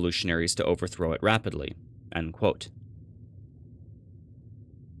the revolutionaries to overthrow it rapidly." End quote.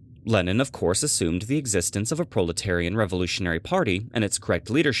 Lenin, of course, assumed the existence of a proletarian revolutionary party and its correct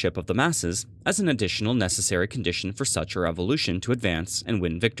leadership of the masses as an additional necessary condition for such a revolution to advance and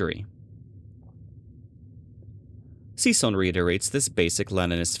win victory. Sisson reiterates this basic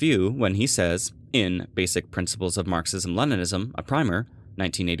Leninist view when he says, in Basic Principles of Marxism-Leninism, a primer,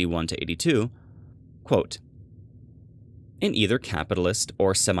 1981-82, quote, "In either capitalist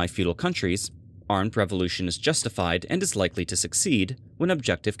or semi-feudal countries, armed revolution is justified and is likely to succeed when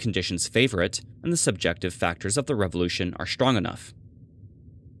objective conditions favor it and the subjective factors of the revolution are strong enough.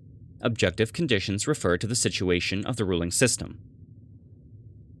 Objective conditions refer to the situation of the ruling system.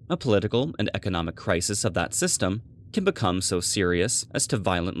 A political and economic crisis of that system can become so serious as to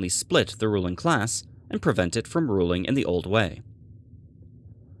violently split the ruling class and prevent it from ruling in the old way.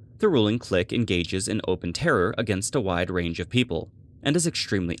 The ruling clique engages in open terror against a wide range of people and is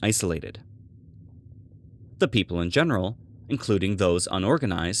extremely isolated. The people in general, including those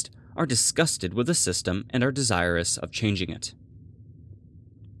unorganized, are disgusted with the system and are desirous of changing it.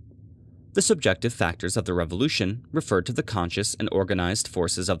 The subjective factors of the revolution refer to the conscious and organized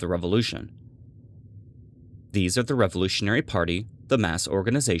forces of the revolution. These are the Revolutionary Party, the mass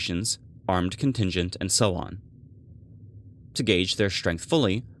organizations, armed contingent, and so on. To gauge their strength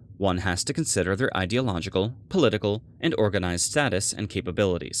fully, one has to consider their ideological, political, and organized status and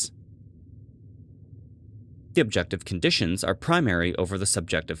capabilities. The objective conditions are primary over the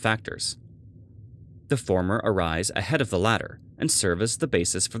subjective factors. The former arise ahead of the latter and serve as the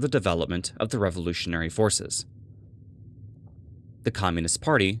basis for the development of the revolutionary forces. The Communist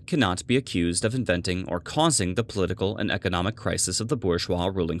Party cannot be accused of inventing or causing the political and economic crisis of the bourgeois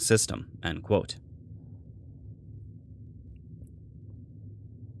ruling system." End quote.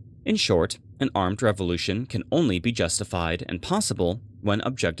 In short, an armed revolution can only be justified and possible when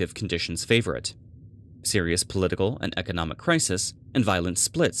objective conditions favor it. Serious political and economic crisis and violent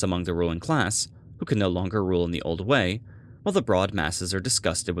splits among the ruling class, who can no longer rule in the old way, while the broad masses are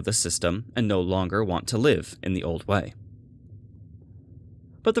disgusted with the system and no longer want to live in the old way.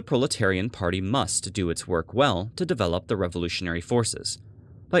 But the proletarian party must do its work well to develop the revolutionary forces,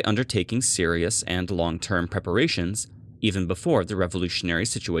 by undertaking serious and long-term preparations even before the revolutionary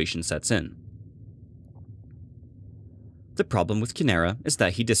situation sets in. The problem with Kinera is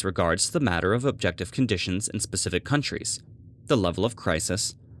that he disregards the matter of objective conditions in specific countries, the level of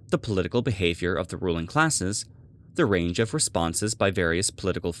crisis, the political behavior of the ruling classes, the range of responses by various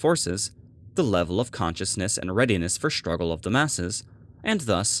political forces, the level of consciousness and readiness for struggle of the masses, and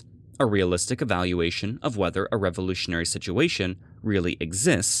thus a realistic evaluation of whether a revolutionary situation really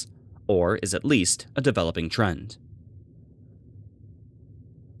exists or is at least a developing trend.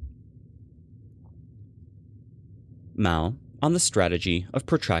 Mao on the strategy of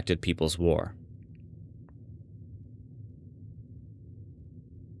protracted People's War.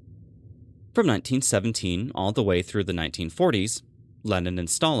 From 1917 all the way through the 1940s, Lenin and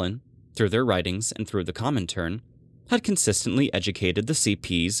Stalin, through their writings and through the Comintern, had consistently educated the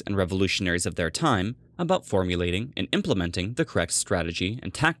CPs and revolutionaries of their time about formulating and implementing the correct strategy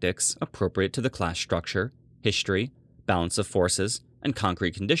and tactics appropriate to the class structure, history, balance of forces, and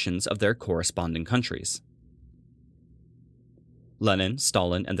concrete conditions of their corresponding countries. Lenin,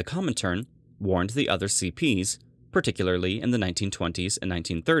 Stalin, and the Comintern warned the other CPs, particularly in the 1920s and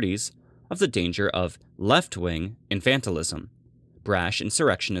 1930s, of the danger of left-wing infantilism, brash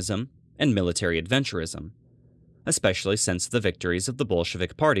insurrectionism, and military adventurism, especially since the victories of the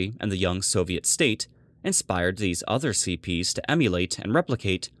Bolshevik Party and the young Soviet state inspired these other CPs to emulate and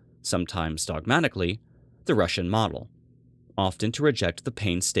replicate, sometimes dogmatically, the Russian model, often to reject the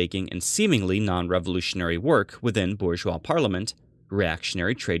painstaking and seemingly non-revolutionary work within bourgeois parliament,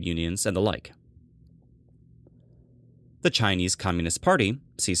 reactionary trade unions, and the like. The Chinese Communist Party,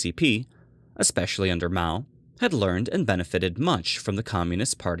 CCP, especially under Mao, had learned and benefited much from the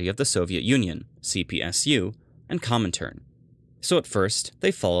Communist Party of the Soviet Union, CPSU, and Comintern, so at first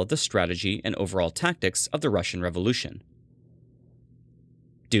they followed the strategy and overall tactics of the Russian Revolution.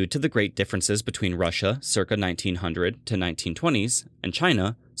 Due to the great differences between Russia circa 1900 to 1920s and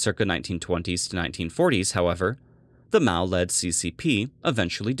China circa 1920s to 1940s, however, the Mao-led CCP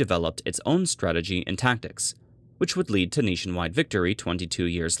eventually developed its own strategy and tactics, which would lead to nationwide victory 22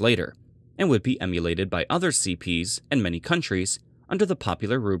 years later, and would be emulated by other CPs and many countries under the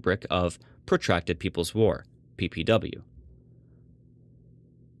popular rubric of Protracted People's War, PPW.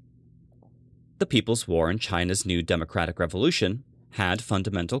 The People's War and China's new democratic revolution had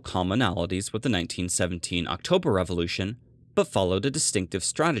fundamental commonalities with the 1917 October Revolution, but followed a distinctive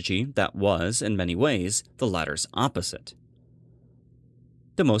strategy that was, in many ways, the latter's opposite.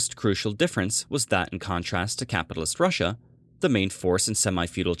 The most crucial difference was that, in contrast to capitalist Russia, the main force in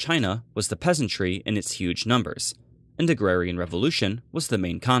semi-feudal China was the peasantry in its huge numbers, and agrarian revolution was the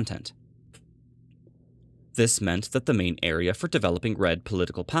main content. This meant that the main area for developing red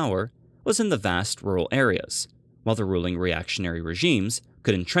political power was in the vast rural areas, while the ruling reactionary regimes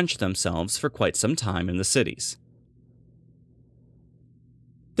could entrench themselves for quite some time in the cities.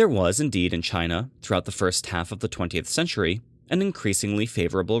 There was indeed in China, throughout the first half of the 20th century, an increasingly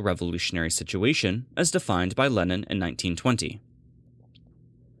favorable revolutionary situation as defined by Lenin in 1920.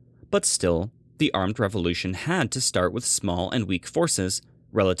 But still, the armed revolution had to start with small and weak forces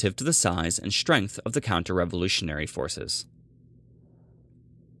relative to the size and strength of the counter-revolutionary forces.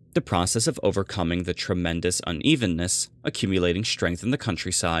 The process of overcoming the tremendous unevenness, accumulating strength in the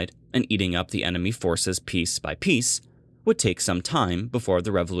countryside, and eating up the enemy forces piece by piece would take some time before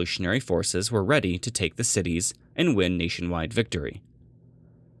the revolutionary forces were ready to take the cities and win nationwide victory.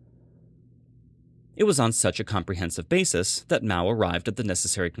 It was on such a comprehensive basis that Mao arrived at the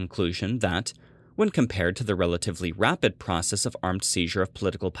necessary conclusion that, when compared to the relatively rapid process of armed seizure of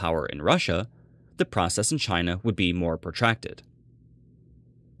political power in Russia, the process in China would be more protracted.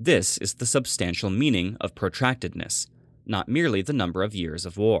 This is the substantial meaning of protractedness, not merely the number of years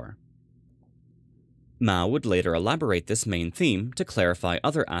of war. Mao would later elaborate this main theme to clarify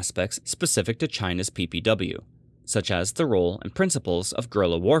other aspects specific to China's PPW, such as the role and principles of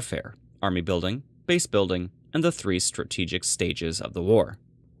guerrilla warfare, army building, base building, and the three strategic stages of the war.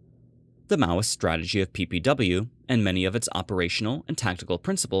 The Maoist strategy of PPW and many of its operational and tactical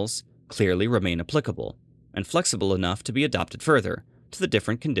principles clearly remain applicable and flexible enough to be adopted further to the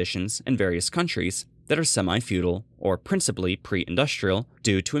different conditions in various countries that are semi-feudal or principally pre-industrial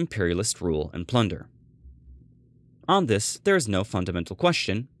due to imperialist rule and plunder. On this, there is no fundamental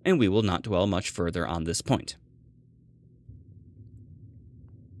question, and we will not dwell much further on this point.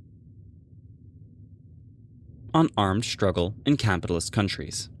 On armed struggle in capitalist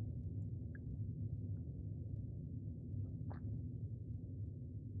countries.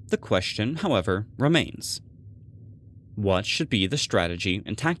 The question, however, remains: what should be the strategy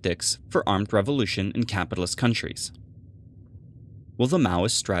and tactics for armed revolution in capitalist countries? Will the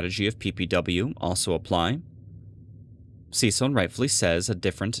Maoist strategy of PPW also apply? Sison rightfully says a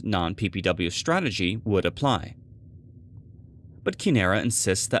different non-PPW strategy would apply. But Kinera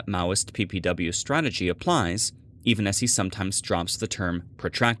insists that Maoist PPW strategy applies, even as he sometimes drops the term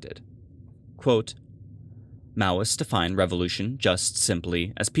protracted. Quote, Maoists define revolution just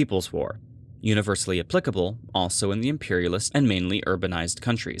simply as people's war, universally applicable also in the imperialist and mainly urbanized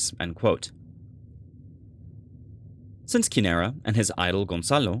countries, end quote. Since Kinera and his idol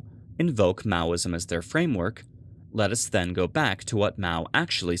Gonzalo invoke Maoism as their framework, let us then go back to what Mao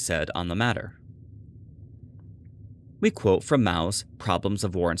actually said on the matter. We quote from Mao's Problems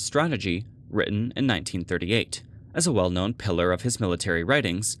of War and Strategy, written in 1938, as a well-known pillar of his military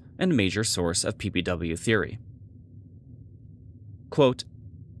writings and major source of PPW theory. Quote,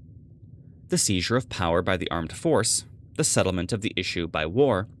 the seizure of power by the armed force, the settlement of the issue by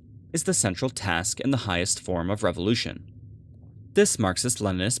war, is the central task and the highest form of revolution. This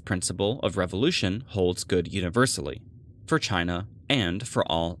Marxist-Leninist principle of revolution holds good universally, for China and for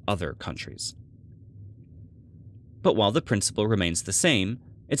all other countries. But while the principle remains the same,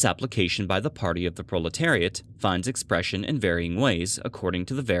 its application by the party of the proletariat finds expression in varying ways according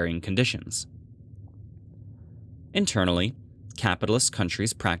to the varying conditions. Internally, capitalist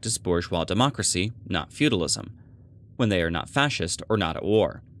countries practice bourgeois democracy, not feudalism, when they are not fascist or not at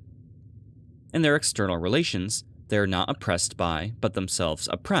war. In their external relations, they are not oppressed by, but themselves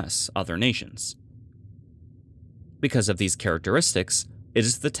oppress, other nations. Because of these characteristics, it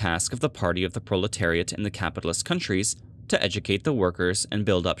is the task of the party of the proletariat in the capitalist countries to educate the workers and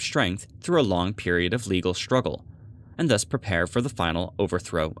build up strength through a long period of legal struggle, and thus prepare for the final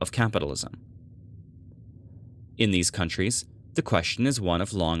overthrow of capitalism. In these countries, the question is one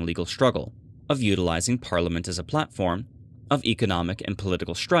of long legal struggle, of utilizing parliament as a platform, of economic and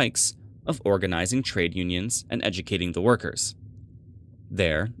political strikes, of organizing trade unions and educating the workers.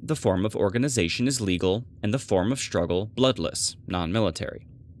 There, the form of organization is legal and the form of struggle bloodless, non-military.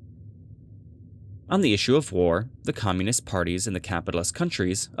 On the issue of war, the communist parties in the capitalist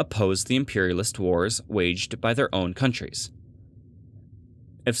countries oppose the imperialist wars waged by their own countries.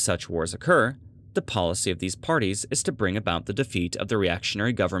 If such wars occur, the policy of these parties is to bring about the defeat of the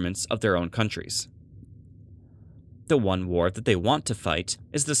reactionary governments of their own countries. The one war that they want to fight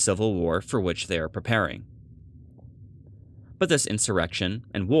is the civil war for which they are preparing. But this insurrection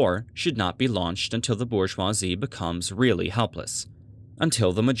and war should not be launched until the bourgeoisie becomes really helpless,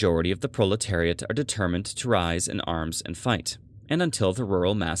 until the majority of the proletariat are determined to rise in arms and fight, and until the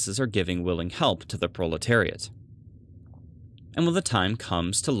rural masses are giving willing help to the proletariat. And when the time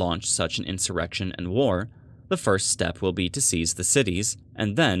comes to launch such an insurrection and war, the first step will be to seize the cities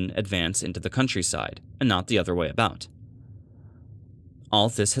and then advance into the countryside, and not the other way about. All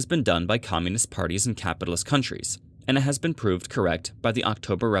this has been done by communist parties in capitalist countries, and it has been proved correct by the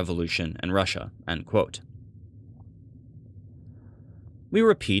October Revolution in Russia, end quote. We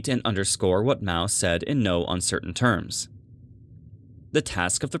repeat and underscore what Mao said in no uncertain terms. The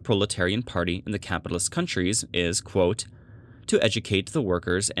task of the proletarian party in the capitalist countries is, quote, to educate the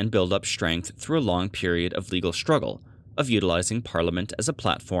workers and build up strength through a long period of legal struggle, of utilizing parliament as a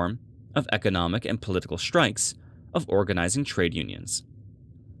platform, of economic and political strikes, of organizing trade unions.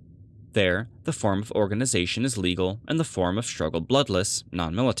 There, the form of organization is legal and the form of struggle bloodless,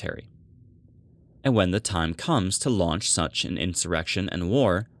 non-military. And when the time comes to launch such an insurrection and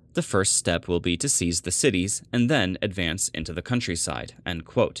war, the first step will be to seize the cities and then advance into the countryside, end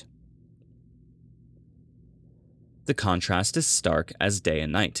quote. The contrast is stark as day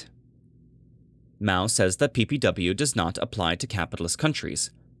and night. Mao says that PPW does not apply to capitalist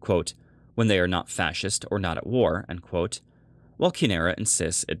countries, quote, when they are not fascist or not at war, end quote, while Kinera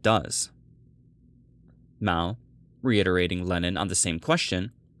insists it does. Mao, reiterating Lenin on the same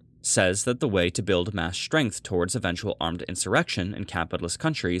question, says that the way to build mass strength towards eventual armed insurrection in capitalist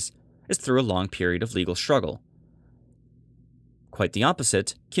countries is through a long period of legal struggle. Quite the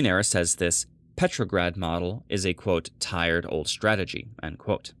opposite, Kinera says this Petrograd model is a, quote, tired old strategy, end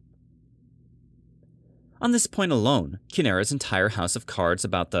quote. On this point alone, Kinera's entire house of cards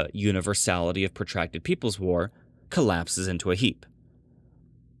about the universality of protracted people's war collapses into a heap.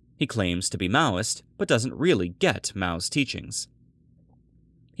 He claims to be Maoist, but doesn't really get Mao's teachings.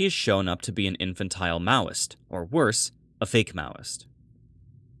 He is shown up to be an infantile Maoist, or worse, a fake Maoist.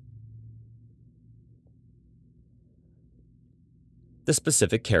 The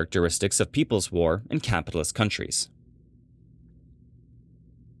specific characteristics of people's war in capitalist countries.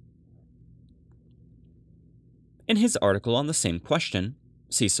 In his article on the same question,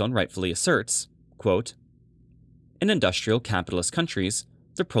 Sison rightfully asserts, quote, in industrial capitalist countries,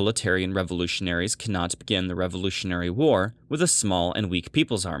 the proletarian revolutionaries cannot begin the revolutionary war with a small and weak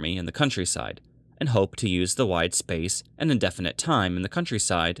people's army in the countryside, and hope to use the wide space and indefinite time in the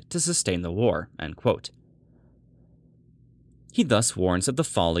countryside to sustain the war, end quote. He thus warns of the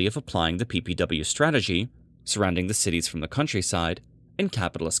folly of applying the PPW strategy, surrounding the cities from the countryside, in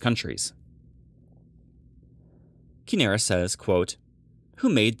capitalist countries. Kinera says, quote, who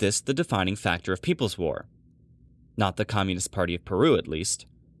made this the defining factor of people's war? Not the Communist Party of Peru, at least.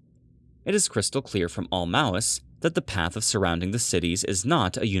 It is crystal clear from all Maoists that the path of surrounding the cities is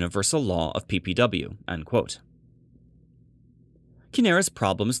not a universal law of PPW, end quote. Kinera's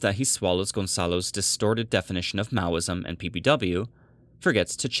problem is that he swallows Gonzalo's distorted definition of Maoism and PPW,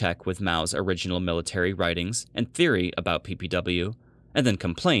 forgets to check with Mao's original military writings and theory about PPW, and then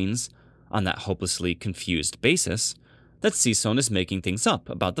complains, on that hopelessly confused basis, that Sison is making things up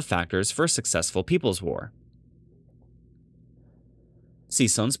about the factors for a successful people's war.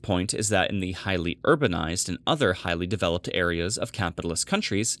 Sison's point is that in the highly urbanized and other highly developed areas of capitalist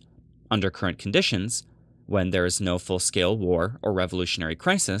countries, under current conditions, when there is no full-scale war or revolutionary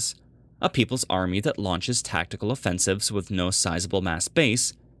crisis, a people's army that launches tactical offensives with no sizable mass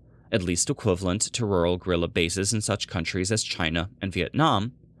base, at least equivalent to rural guerrilla bases in such countries as China and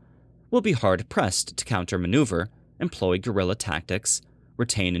Vietnam, will be hard-pressed to counter-maneuver, employ guerrilla tactics,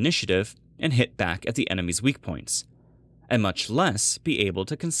 retain initiative, and hit back at the enemy's weak points, and much less be able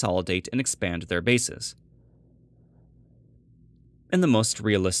to consolidate and expand their bases. In the most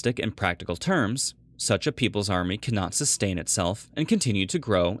realistic and practical terms, such a people's army cannot sustain itself and continue to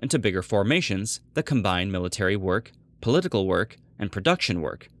grow into bigger formations that combine military work, political work, and production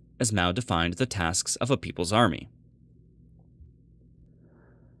work, as Mao defined the tasks of a people's army.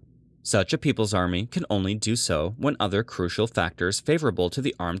 Such a people's army can only do so when other crucial factors favorable to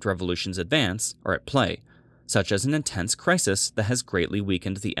the armed revolution's advance are at play, such as an intense crisis that has greatly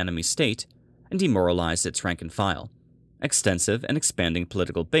weakened the enemy state and demoralized its rank and file, extensive and expanding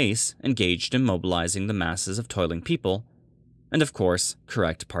political base engaged in mobilizing the masses of toiling people, and of course,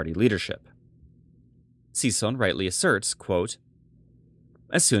 correct party leadership. Sison rightly asserts, quote,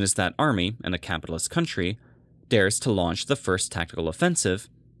 as soon as that army, in a capitalist country, dares to launch the first tactical offensive,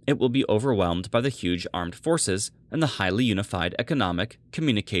 it will be overwhelmed by the huge armed forces and the highly unified economic,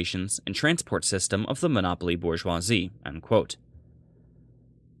 communications, and transport system of the monopoly bourgeoisie, end quote.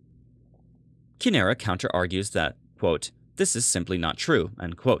 Kinera counter-argues that, quote, this is simply not true,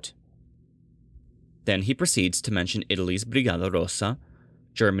 end quote. Then he proceeds to mention Italy's Brigata Rossa,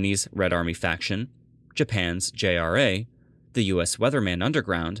 Germany's Red Army faction, Japan's JRA, the US Weatherman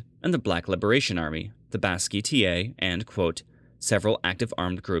Underground, and the Black Liberation Army, the Basque TA, and, quote, several active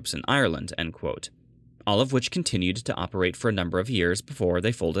armed groups in Ireland, end quote, all of which continued to operate for a number of years before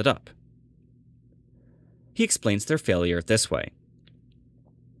they folded up. He explains their failure this way.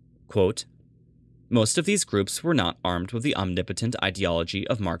 Quote, most of these groups were not armed with the omnipotent ideology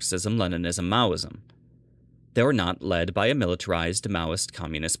of Marxism, Leninism, Maoism. They were not led by a militarized Maoist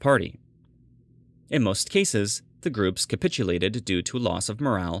Communist Party. In most cases, the groups capitulated due to a loss of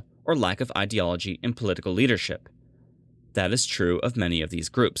morale or lack of ideology and political leadership. That is true of many of these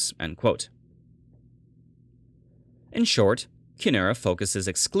groups, end quote. In short, Kinera focuses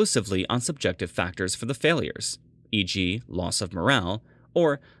exclusively on subjective factors for the failures, e.g., loss of morale,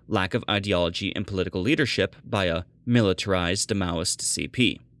 or lack of ideology and political leadership by a militarized Maoist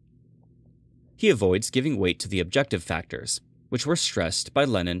CP. He avoids giving weight to the objective factors, which were stressed by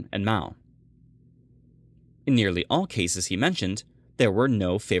Lenin and Mao. In nearly all cases he mentioned, there were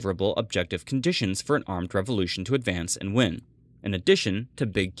no favorable objective conditions for an armed revolution to advance and win, in addition to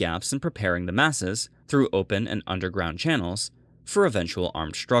big gaps in preparing the masses, through open and underground channels, for eventual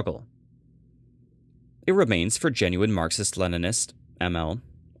armed struggle. It remains for genuine Marxist-Leninist, ML,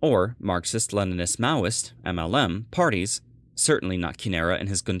 or Marxist-Leninist-Maoist, MLM, parties, certainly not Kinera and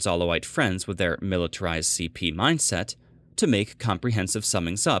his Gonzaloite friends with their militarized CP mindset, to make comprehensive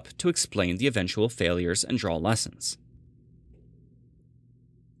summings up to explain the eventual failures and draw lessons.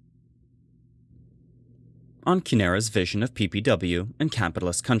 on Kinera's vision of PPW in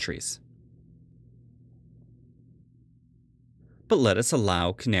capitalist countries. But let us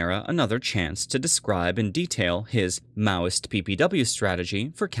allow Kinera another chance to describe in detail his Maoist PPW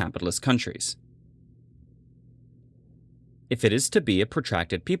strategy for capitalist countries. If it is to be a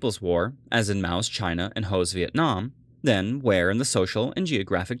protracted people's war, as in Mao's China and Ho's Vietnam, then where in the social and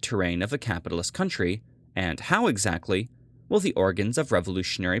geographic terrain of a capitalist country, and how exactly, will the organs of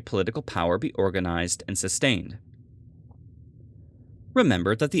revolutionary political power be organized and sustained?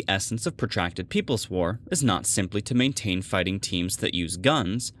 Remember that the essence of protracted people's war is not simply to maintain fighting teams that use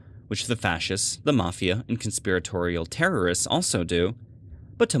guns, which the fascists, the mafia, and conspiratorial terrorists also do,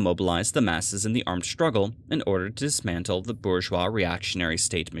 but to mobilize the masses in the armed struggle in order to dismantle the bourgeois reactionary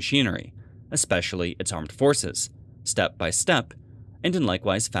state machinery, especially its armed forces, step by step, and in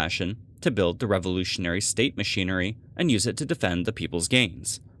likewise fashion to build the revolutionary state machinery and use it to defend the people's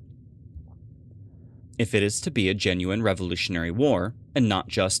gains. If it is to be a genuine revolutionary war, and not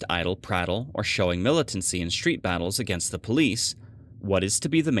just idle prattle or showing militancy in street battles against the police, what is to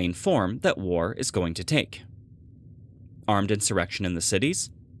be the main form that war is going to take? Armed insurrection in the cities?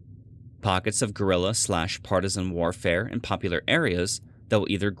 Pockets of guerrilla/partisan warfare in popular areas that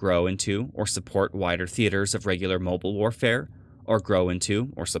will either grow into or support wider theaters of regular mobile warfare, or grow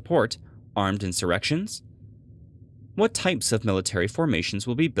into or support armed insurrections? What types of military formations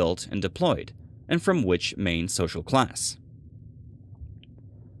will be built and deployed, and from which main social class?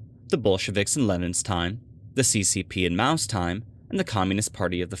 The Bolsheviks in Lenin's time, the CCP in Mao's time, and the Communist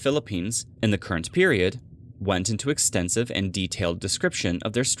Party of the Philippines in the current period went into extensive and detailed description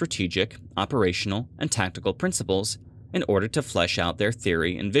of their strategic, operational, and tactical principles in order to flesh out their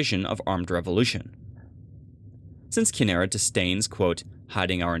theory and vision of armed revolution. Since Kinera disdains, quote,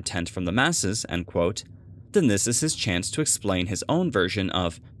 hiding our intent from the masses, end quote, then this is his chance to explain his own version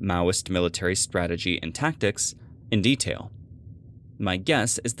of Maoist military strategy and tactics in detail. My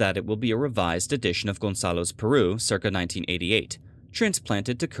guess is that it will be a revised edition of Gonzalo's Peru circa 1988,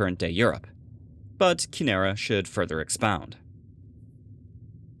 transplanted to current-day Europe. But Kinera should further expound.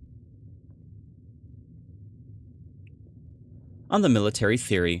 On the military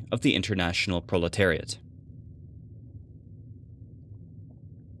theory of the international proletariat.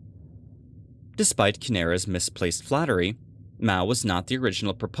 Despite Kinera's misplaced flattery, Mao was not the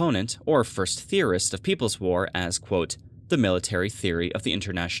original proponent or first theorist of People's War as, quote, the military theory of the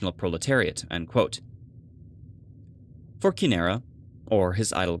international proletariat, end quote. For Kinera, or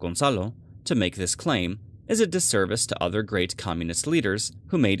his idol Gonzalo, to make this claim is a disservice to other great communist leaders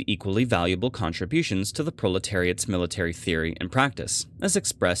who made equally valuable contributions to the proletariat's military theory and practice, as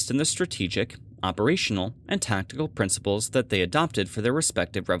expressed in the strategic, operational, and tactical principles that they adopted for their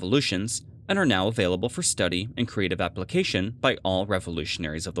respective revolutions and are now available for study and creative application by all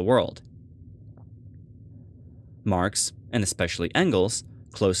revolutionaries of the world. Marx, and especially Engels,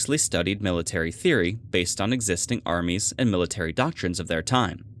 closely studied military theory based on existing armies and military doctrines of their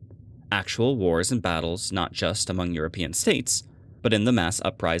time. Actual wars and battles not just among European states, but in the mass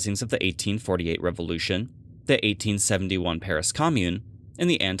uprisings of the 1848 Revolution, the 1871 Paris Commune, and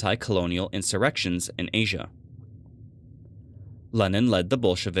the anti-colonial insurrections in Asia. Lenin led the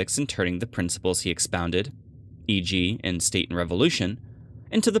Bolsheviks in turning the principles he expounded, e.g. in State and Revolution,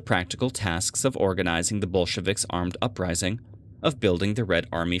 into the practical tasks of organizing the Bolsheviks' armed uprising, of building the Red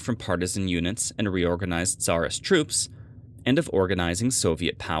Army from partisan units and reorganized Tsarist troops, and of organizing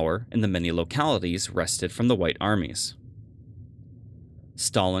Soviet power in the many localities wrested from the White armies.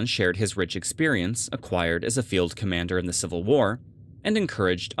 Stalin shared his rich experience acquired as a field commander in the Civil War, and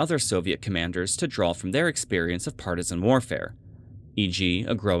encouraged other Soviet commanders to draw from their experience of partisan warfare, e.g.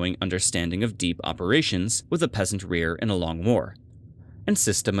 a growing understanding of deep operations with a peasant rear in a long war, and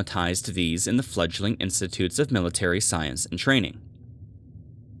systematized these in the fledgling institutes of military science and training.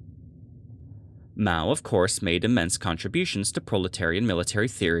 Mao, of course, made immense contributions to proletarian military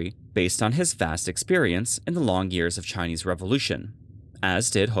theory based on his vast experience in the long years of Chinese Revolution,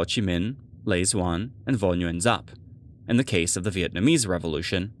 as did Ho Chi Minh, Lê Duẩn, and Vo Nguyen Giap, in the case of the Vietnamese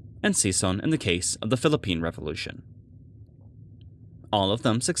Revolution, and Sison in the case of the Philippine Revolution. All of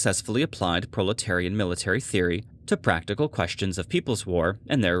them successfully applied proletarian military theory to practical questions of People's War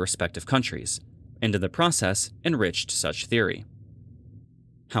in their respective countries, and in the process enriched such theory.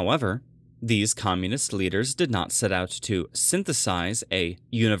 However, these communist leaders did not set out to synthesize a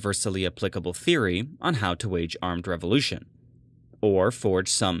universally applicable theory on how to wage armed revolution, or forge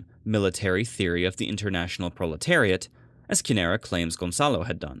some military theory of the international proletariat, as Kinera claims Gonzalo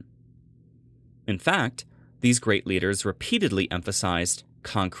had done. In fact, these great leaders repeatedly emphasized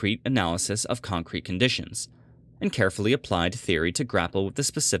concrete analysis of concrete conditions, and carefully applied theory to grapple with the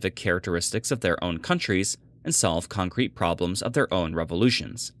specific characteristics of their own countries and solve concrete problems of their own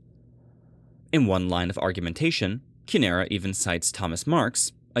revolutions. In one line of argumentation, Kinera even cites Thomas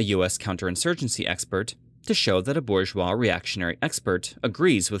Marks, a U.S. counterinsurgency expert, to show that a bourgeois reactionary expert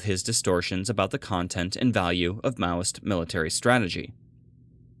agrees with his distortions about the content and value of Maoist military strategy.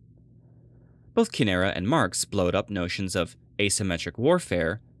 Both Kinera and Marx blowed up notions of asymmetric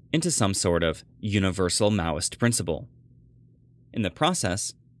warfare into some sort of universal Maoist principle. In the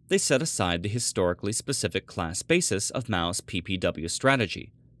process, they set aside the historically specific class basis of Mao's PPW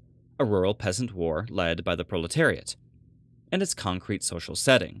strategy, a rural peasant war led by the proletariat, and its concrete social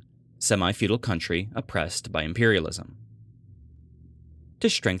setting, semi-feudal country oppressed by imperialism. To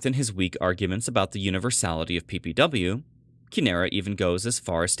strengthen his weak arguments about the universality of PPW, Kinera even goes as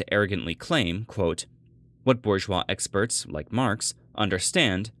far as to arrogantly claim, quote, "What bourgeois experts, like Marx,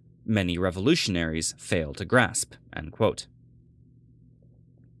 understand, many revolutionaries fail to grasp," end quote.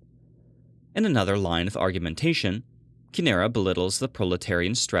 In another line of argumentation, Kinera belittles the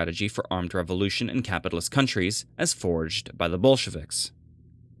proletarian strategy for armed revolution in capitalist countries as forged by the Bolsheviks.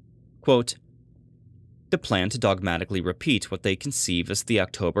 Quote, "The plan to dogmatically repeat what they conceive as the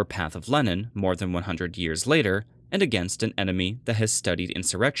October path of Lenin more than 100 years later, and against an enemy that has studied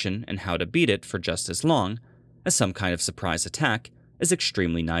insurrection and how to beat it for just as long, as some kind of surprise attack, is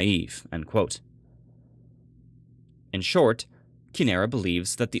extremely naive," end quote. In short, Kinera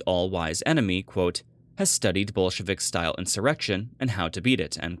believes that the all-wise enemy, quote, "has studied Bolshevik-style insurrection and how to beat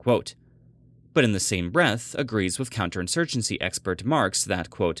it," end quote, but in the same breath agrees with counterinsurgency expert Marx that,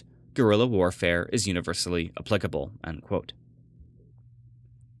 quote, "guerrilla warfare is universally applicable," end quote.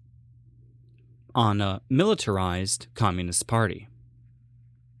 On a militarized Communist Party.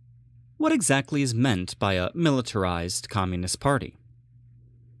 What exactly is meant by a militarized Communist Party?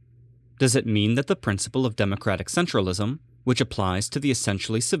 Does it mean that the principle of democratic centralism, which applies to the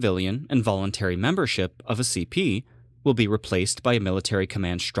essentially civilian and voluntary membership of a CP, will be replaced by a military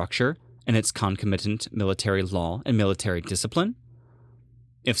command structure and its concomitant military law and military discipline?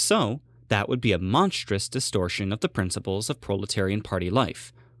 If so, that would be a monstrous distortion of the principles of proletarian party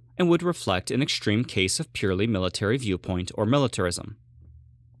life, and would reflect an extreme case of purely military viewpoint or militarism.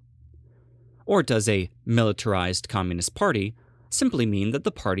 Or does a militarized Communist Party simply mean that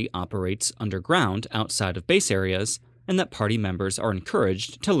the party operates underground outside of base areas, and that party members are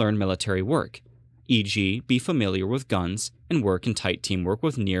encouraged to learn military work, e.g., be familiar with guns and work in tight teamwork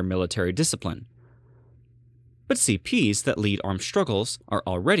with near-military discipline? But CPs that lead armed struggles are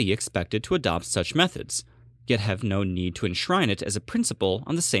already expected to adopt such methods, yet have no need to enshrine it as a principle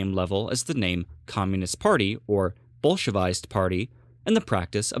on the same level as the name Communist Party or Bolshevized Party and the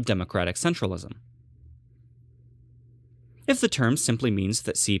practice of democratic centralism. If the term simply means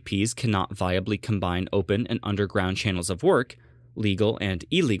that CPs cannot viably combine open and underground channels of work, legal and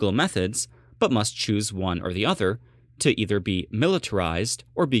illegal methods, but must choose one or the other, to either be militarized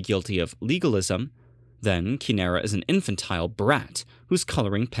or be guilty of legalism, then Kinera is an infantile brat whose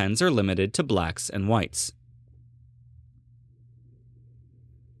coloring pens are limited to blacks and whites.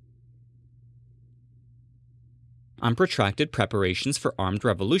 On protracted preparations for armed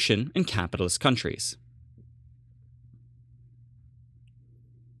revolution in capitalist countries.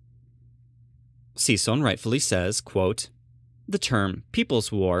 Sison rightfully says, quote, "The term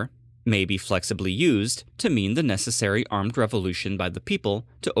People's War may be flexibly used to mean the necessary armed revolution by the people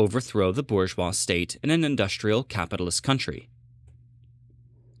to overthrow the bourgeois state in an industrial capitalist country.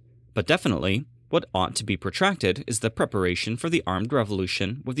 But definitely, what ought to be protracted is the preparation for the armed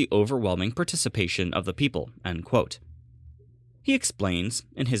revolution with the overwhelming participation of the people," end quote. He explains,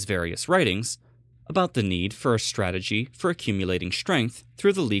 in his various writings, about the need for a strategy for accumulating strength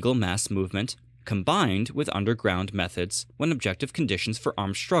through the legal mass movement combined with underground methods when objective conditions for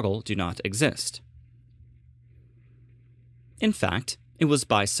armed struggle do not exist. In fact, it was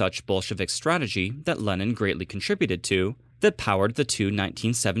by such Bolshevik strategy that Lenin greatly contributed to that powered the two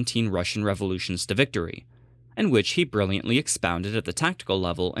 1917 Russian revolutions to victory, and which he brilliantly expounded at the tactical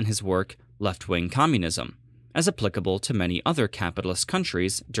level in his work Left-Wing Communism, as applicable to many other capitalist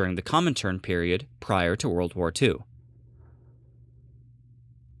countries during the Comintern period prior to World War II.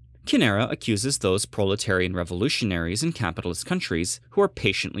 Kinera accuses those proletarian revolutionaries in capitalist countries who are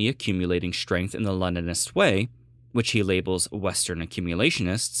patiently accumulating strength in the Leninist way, which he labels Western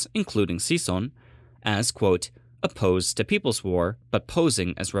accumulationists, including Sison, as, quote, "opposed to People's War, but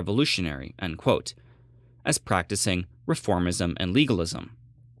posing as revolutionary," end quote, as practicing reformism and legalism.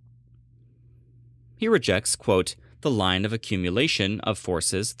 He rejects, quote, "the line of accumulation of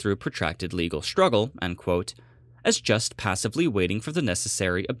forces through protracted legal struggle," end quote, as just passively waiting for the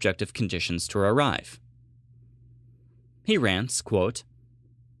necessary objective conditions to arrive. He rants, quote,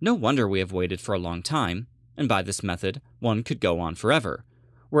 "No wonder we have waited for a long time, and by this method one could go on forever,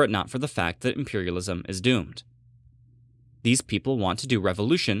 were it not for the fact that imperialism is doomed. These people want to do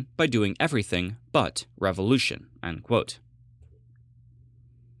revolution by doing everything but revolution." End quote.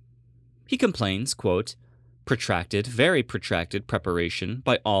 He complains, quote, "Protracted, very protracted preparation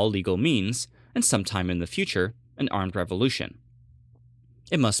by all legal means, and sometime in the future, an armed revolution.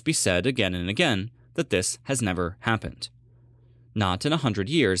 It must be said again and again that this has never happened. Not in 100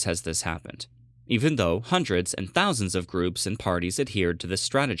 years has this happened, even though hundreds and thousands of groups and parties adhered to this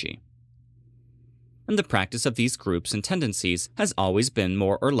strategy. And the practice of these groups and tendencies has always been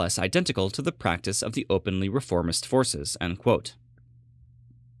more or less identical to the practice of the openly reformist forces." End quote.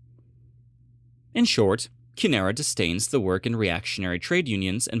 In short, Kinera disdains the work in reactionary trade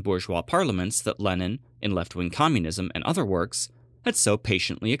unions and bourgeois parliaments that Lenin, in left-wing communism and other works, had so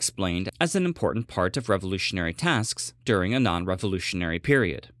patiently explained as an important part of revolutionary tasks during a non-revolutionary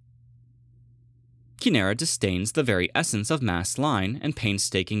period. Kinera disdains the very essence of mass line and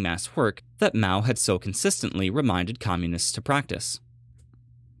painstaking mass work that Mao had so consistently reminded communists to practice.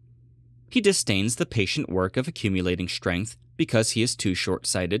 He disdains the patient work of accumulating strength because he is too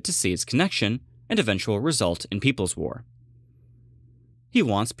short-sighted to see its connection and eventual result in People's War. He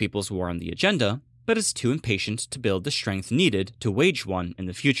wants People's War on the agenda, but is too impatient to build the strength needed to wage one in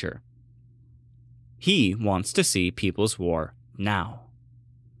the future. He wants to see People's War now.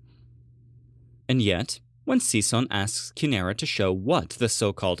 And yet, when Sison asks Kinera to show what the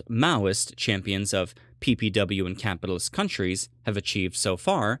so-called Maoist champions of PPW in capitalist countries have achieved so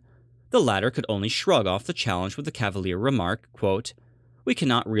far, the latter could only shrug off the challenge with the cavalier remark, quote, "We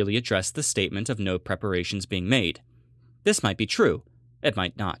cannot really address the statement of no preparations being made. This might be true, it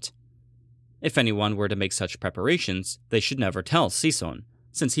might not. If anyone were to make such preparations, they should never tell Sison,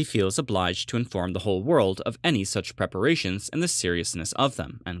 since he feels obliged to inform the whole world of any such preparations and the seriousness of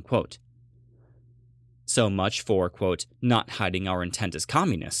them." End quote. So much for, quote, "not hiding our intent as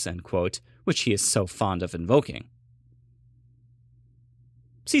communists," end quote, which he is so fond of invoking.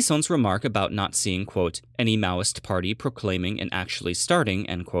 Sison's remark about not seeing, quote, "any Maoist party proclaiming and actually starting,"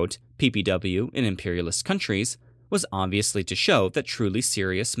 end quote, PPW in imperialist countries was obviously to show that truly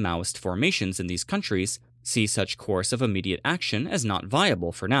serious Maoist formations in these countries see such course of immediate action as not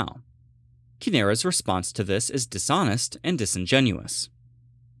viable for now. Kinera's response to this is dishonest and disingenuous.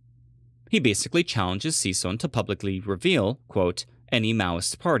 He basically challenges Sison to publicly reveal, quote, "any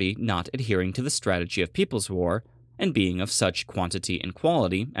Maoist party not adhering to the strategy of People's War and being of such quantity and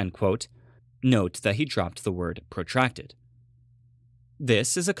quality," end quote. Note that he dropped the word protracted.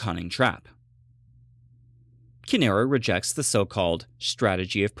 This is a cunning trap. Kinera rejects the so-called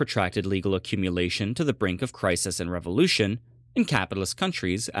strategy of protracted legal accumulation to the brink of crisis and revolution in capitalist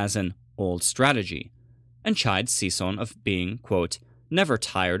countries as an old strategy, and chides Sison of being, quote, "never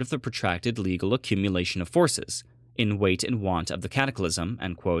tired of the protracted legal accumulation of forces, in wait and want of the cataclysm,"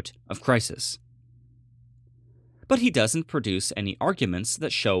 end quote, of crisis. But he doesn't produce any arguments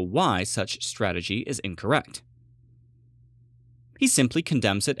that show why such strategy is incorrect. He simply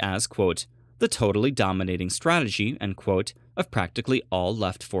condemns it as, quote, "the totally dominating strategy," end quote, of practically all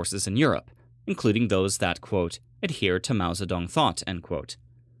left forces in Europe, including those that, quote, "adhere to Mao Zedong thought," end quote,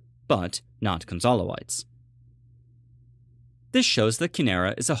 but not Gonzaloites. This shows that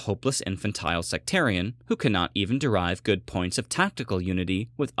Kinera is a hopeless infantile sectarian who cannot even derive good points of tactical unity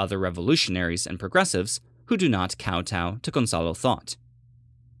with other revolutionaries and progressives who do not kowtow to Gonzalo thought.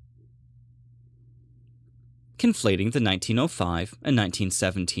 Conflating the 1905 and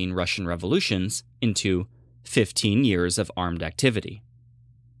 1917 Russian revolutions into 15 years of armed activity.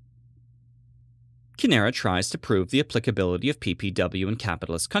 Kinera tries to prove the applicability of PPW in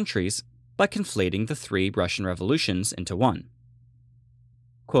capitalist countries by conflating the three Russian revolutions into one.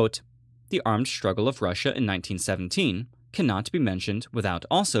 Quote, "The armed struggle of Russia in 1917 cannot be mentioned without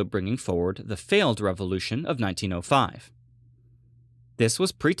also bringing forward the failed revolution of 1905. This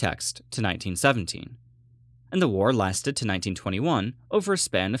was pretext to 1917, and the war lasted to 1921 over a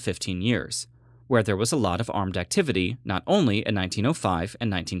span of 15 years, where there was a lot of armed activity not only in 1905 and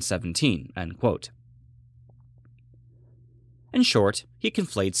 1917, end quote. In short, he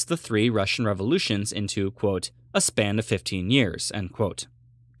conflates the three Russian revolutions into, quote, "a span of 15 years, end quote,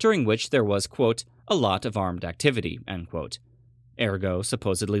 during which there was, quote, "a lot of armed activity," end quote, ergo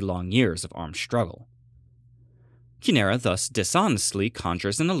supposedly long years of armed struggle. Kinera thus dishonestly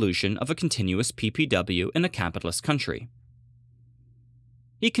conjures an illusion of a continuous PPW in a capitalist country.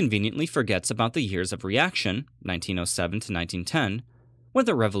 He conveniently forgets about the years of reaction, 1907 to 1910, when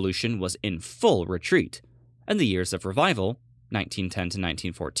the revolution was in full retreat, and the years of revival, 1910 to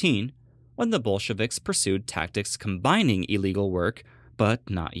 1914, when the Bolsheviks pursued tactics combining illegal work, but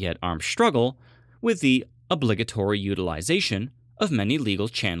not yet armed struggle, with the obligatory utilization of many legal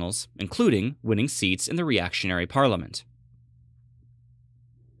channels, including winning seats in the reactionary parliament.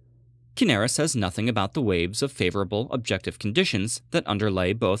 Kinera says nothing about the waves of favorable objective conditions that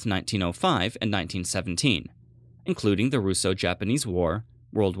underlay both 1905 and 1917, including the Russo-Japanese War,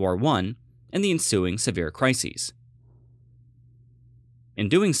 World War I, and the ensuing severe crises. In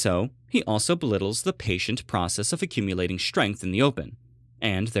doing so, he also belittles the patient process of accumulating strength in the open,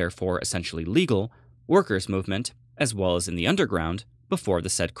 and therefore essentially legal, workers' movement, as well as in the underground, before the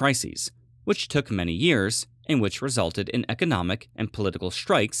said crises, which took many years and which resulted in economic and political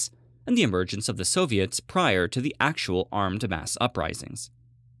strikes and the emergence of the Soviets prior to the actual armed mass uprisings.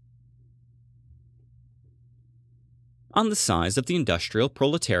 On the size of the industrial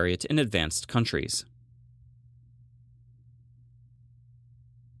proletariat in advanced countries.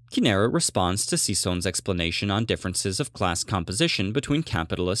 Kinera responds to Sisson's explanation on differences of class composition between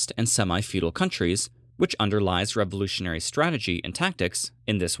capitalist and semi-feudal countries, which underlies revolutionary strategy and tactics,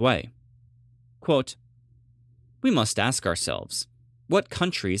 in this way. Quote, "We must ask ourselves, what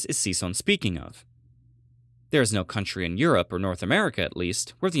countries is Sisson speaking of? There is no country in Europe, or North America at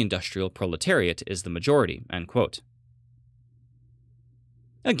least, where the industrial proletariat is the majority." End quote.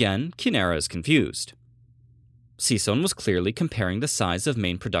 Again, Kinera is confused. Sisson was clearly comparing the size of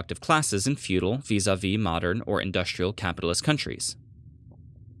main productive classes in feudal vis-à-vis modern or industrial capitalist countries.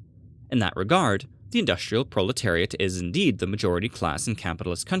 In that regard, the industrial proletariat is indeed the majority class in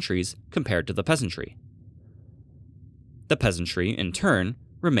capitalist countries compared to the peasantry. The peasantry, in turn,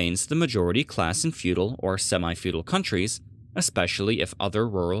 remains the majority class in feudal or semi-feudal countries, especially if other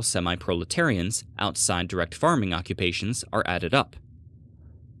rural semi-proletarians outside direct farming occupations are added up.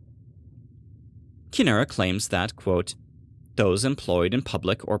 Kinera claims that, quote, "those employed in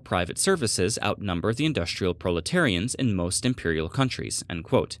public or private services outnumber the industrial proletarians in most imperial countries." End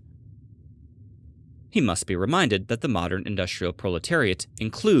quote. He must be reminded that the modern industrial proletariat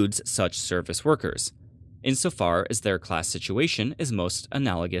includes such service workers, insofar as their class situation is most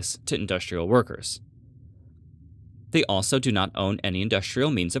analogous to industrial workers. They also do not own any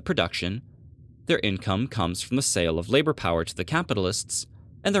industrial means of production, their income comes from the sale of labor power to the capitalists,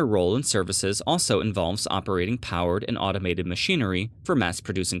 and their role in services also involves operating powered and automated machinery for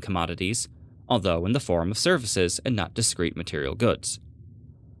mass-producing commodities, although in the form of services and not discrete material goods.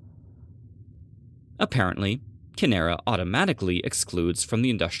 Apparently, Kinera automatically excludes from the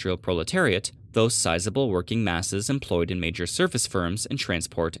industrial proletariat those sizable working masses employed in major service firms in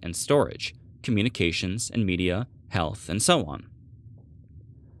transport and storage, communications and media, health, and so on.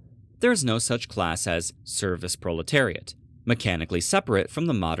 There is no such class as service proletariat, mechanically separate from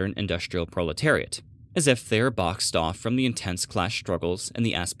the modern industrial proletariat, as if they are boxed off from the intense class struggles and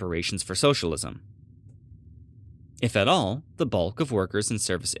the aspirations for socialism. If at all, the bulk of workers in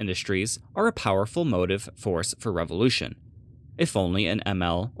service industries are a powerful motive force for revolution, if only an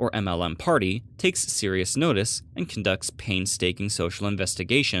ML or MLM party takes serious notice and conducts painstaking social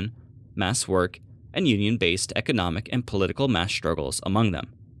investigation, mass work, and union-based economic and political mass struggles among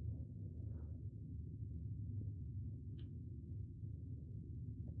them.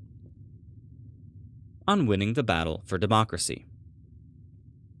 On winning the battle for democracy.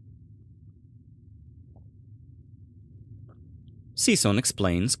 Sisson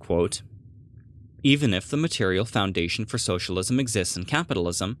explains, quote, "Even if the material foundation for socialism exists in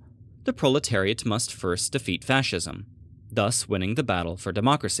capitalism, the proletariat must first defeat fascism, thus winning the battle for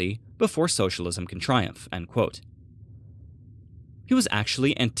democracy before socialism can triumph." End quote. He was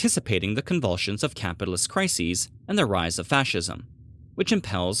actually anticipating the convulsions of capitalist crises and the rise of fascism, which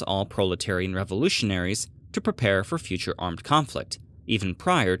impels all proletarian revolutionaries to prepare for future armed conflict, even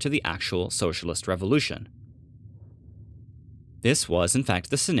prior to the actual socialist revolution. This was, in fact,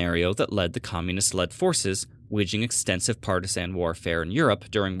 the scenario that led the communist-led forces waging extensive partisan warfare in Europe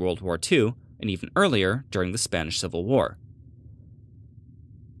during World War II and even earlier during the Spanish Civil War.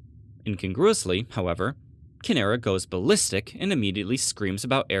 Incongruously, however, Kinera goes ballistic and immediately screams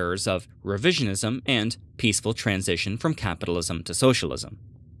about errors of revisionism and peaceful transition from capitalism to socialism.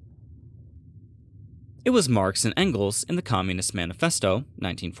 It was Marx and Engels in the Communist Manifesto,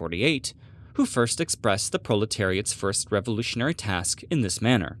 1948, who first expressed the proletariat's first revolutionary task in this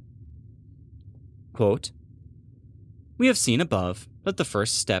manner. Quote, "We have seen above that the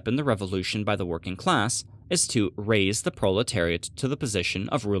first step in the revolution by the working class is to raise the proletariat to the position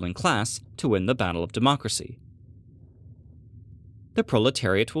of ruling class to win the battle of democracy. The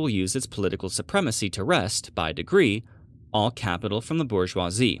proletariat will use its political supremacy to wrest, by degree, all capital from the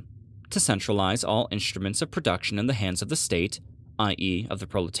bourgeoisie, to centralize all instruments of production in the hands of the state, i.e. of the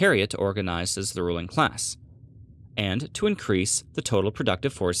proletariat organized as the ruling class, and to increase the total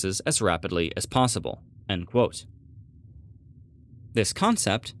productive forces as rapidly as possible." End quote. This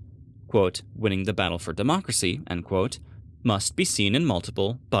concept, quote, winning the battle for democracy, end quote, must be seen in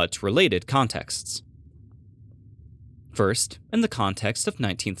multiple but related contexts. First, in the context of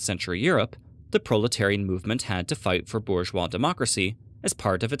 19th century Europe, the proletarian movement had to fight for bourgeois democracy as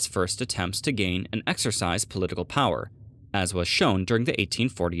part of its first attempts to gain and exercise political power, as was shown during the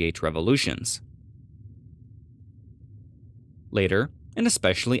 1848 revolutions. Later, and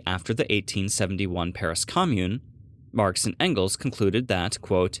especially after the 1871 Paris Commune, Marx and Engels concluded that,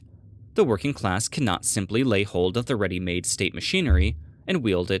 quote, the working class cannot simply lay hold of the ready-made state machinery and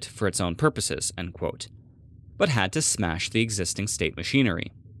wield it for its own purposes, end quote, but had to smash the existing state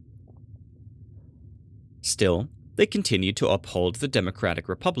machinery. Still, they continued to uphold the democratic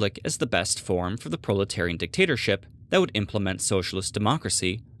republic as the best form for the proletarian dictatorship that would implement socialist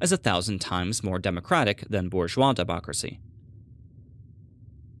democracy as 1,000 times more democratic than bourgeois democracy.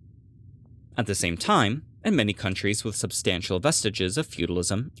 At the same time, in many countries with substantial vestiges of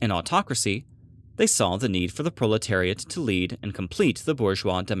feudalism and autocracy, they saw the need for the proletariat to lead and complete the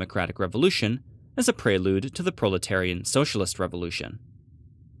bourgeois democratic revolution as a prelude to the proletarian socialist revolution.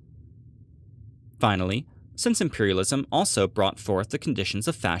 Finally, since imperialism also brought forth the conditions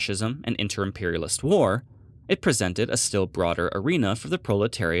of fascism and inter-imperialist war, it presented a still broader arena for the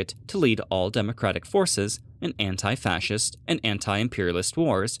proletariat to lead all democratic forces in anti-fascist and anti-imperialist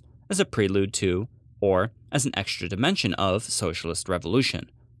wars as a prelude to, or as an extra dimension of, socialist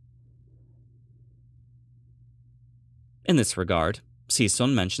revolution. In this regard,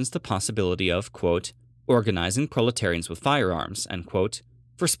 Sisson mentions the possibility of, quote, organizing proletarians with firearms, end quote,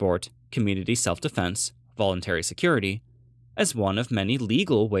 for sport, community self-defense, voluntary security, as one of many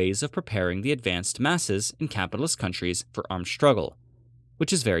legal ways of preparing the advanced masses in capitalist countries for armed struggle,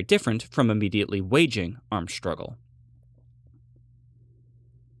 which is very different from immediately waging armed struggle.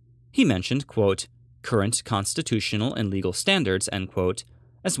 He mentioned, quote, current constitutional and legal standards, end quote,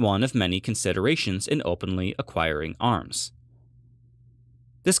 as one of many considerations in openly acquiring arms.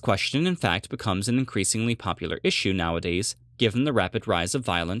 This question, in fact, becomes an increasingly popular issue nowadays, given the rapid rise of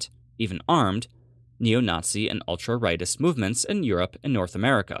violent, even armed, neo-Nazi and ultra-rightist movements in Europe and North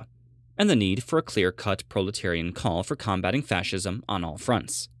America, and the need for a clear-cut proletarian call for combating fascism on all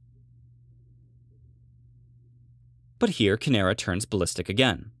fronts. But here Kinera turns ballistic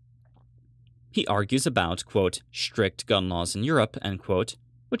again. He argues about, quote, strict gun laws in Europe, end quote,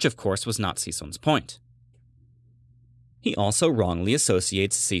 which of course was not Sisson's point. He also wrongly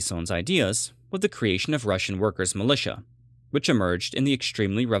associates Sisson's ideas with the creation of Russian workers' militia, which emerged in the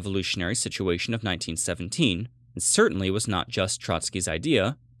extremely revolutionary situation of 1917, and certainly was not just Trotsky's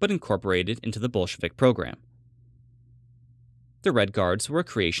idea, but incorporated into the Bolshevik program. The Red Guards were a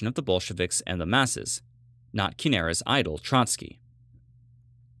creation of the Bolsheviks and the masses, not Kinera's idol Trotsky.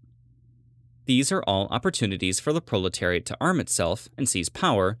 These are all opportunities for the proletariat to arm itself and seize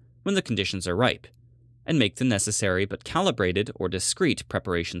power when the conditions are ripe, and make the necessary but calibrated or discreet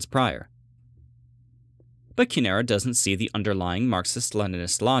preparations prior. But Kinera doesn't see the underlying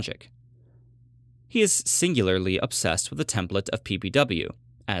Marxist-Leninist logic. He is singularly obsessed with the template of PPW,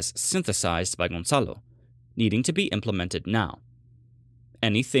 as synthesized by Gonzalo, needing to be implemented now.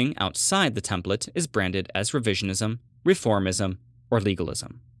 Anything outside the template is branded as revisionism, reformism, or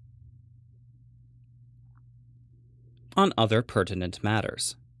legalism. On other pertinent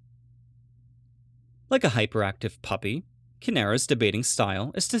matters. Like a hyperactive puppy, Kinera's debating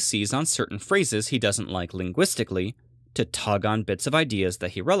style is to seize on certain phrases he doesn't like linguistically, to tug on bits of ideas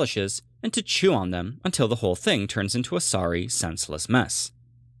that he relishes, and to chew on them until the whole thing turns into a sorry, senseless mess.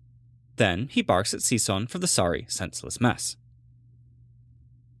 Then he barks at Sisson for the sorry, senseless mess.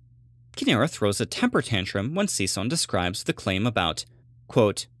 Kinera throws a temper tantrum when Sisson describes the claim about,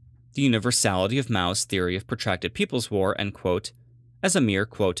 quote, the universality of Mao's theory of protracted people's war, end quote, as a mere,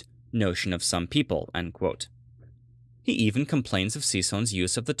 quote, notion of some people, end quote. He even complains of Sisson's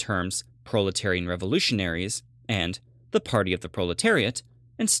use of the terms proletarian revolutionaries and the Party of the Proletariat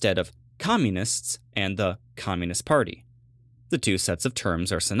instead of communists and the Communist Party. The two sets of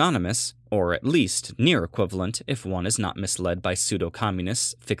terms are synonymous, or at least near equivalent if one is not misled by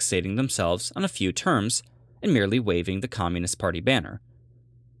pseudo-communists fixating themselves on a few terms and merely waving the Communist Party banner.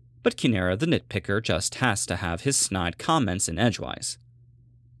 But Kinera the nitpicker just has to have his snide comments in edgewise.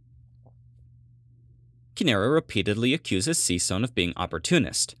 Kinera repeatedly accuses Sisson of being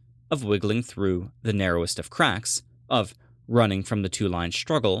opportunist, of wiggling through the narrowest of cracks, of running from the two-line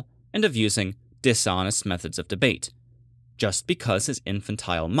struggle, and of using dishonest methods of debate, just because his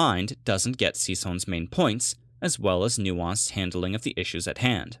infantile mind doesn't get Sisson's main points, as well as nuanced handling of the issues at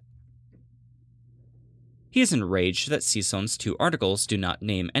hand. He is enraged that Sisson's two articles do not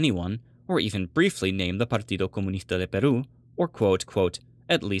name anyone or even briefly name the Partido Comunista de Perú, or quote,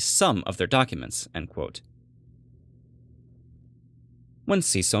 at least some of their documents, end quote. When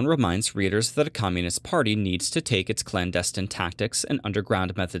Sison reminds readers that a communist party needs to take its clandestine tactics and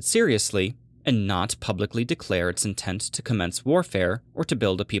underground methods seriously, and not publicly declare its intent to commence warfare or to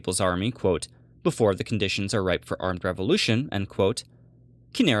build a people's army, quote, before the conditions are ripe for armed revolution, end quote,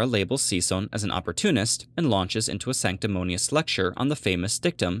 Kinera labels Sison as an opportunist and launches into a sanctimonious lecture on the famous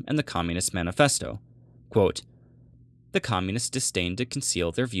dictum in the Communist Manifesto, quote, the communists disdain to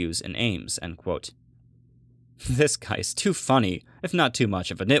conceal their views and aims, end quote. This guy's too funny, if not too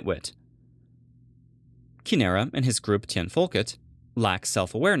much of a nitwit. Kinera and his group Tien Folket lack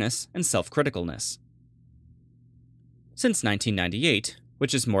self-awareness and self-criticalness. Since 1998,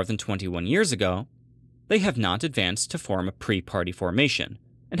 which is more than 21 years ago, they have not advanced to form a pre-party formation,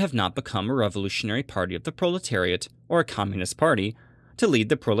 and have not become a revolutionary party of the proletariat or a communist party to lead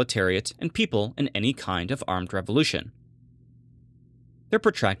the proletariat and people in any kind of armed revolution. Their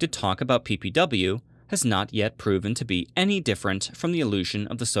protracted talk about PPW has not yet proven to be any different from the illusion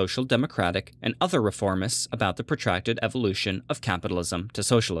of the social democratic and other reformists about the protracted evolution of capitalism to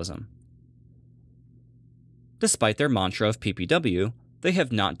socialism. Despite their mantra of PPW, they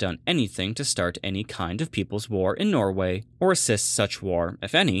have not done anything to start any kind of people's war in Norway or assist such war,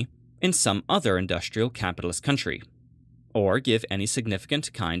 if any, in some other industrial capitalist country, or give any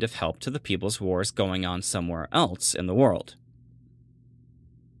significant kind of help to the people's wars going on somewhere else in the world.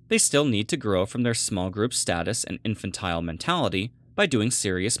 They still need to grow from their small group status and infantile mentality by doing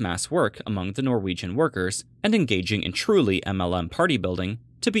serious mass work among the Norwegian workers and engaging in truly MLM party building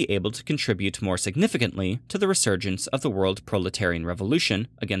to be able to contribute more significantly to the resurgence of the world proletarian revolution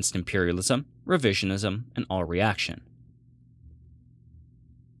against imperialism, revisionism, and all reaction.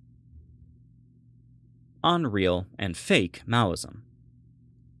 Unreal and fake Maoism.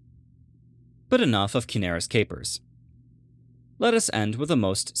 But enough of Kinera's capers. Let us end with a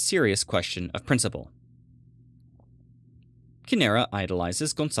most serious question of principle. Kinera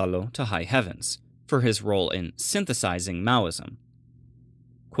idolizes Gonzalo to high heavens for his role in synthesizing Maoism.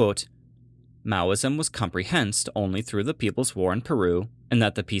 Quote, Maoism was comprehended only through the People's War in Peru, and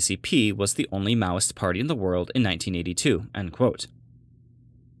that the PCP was the only Maoist party in the world in 1982, end quote.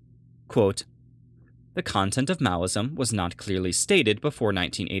 Quote, the content of Maoism was not clearly stated before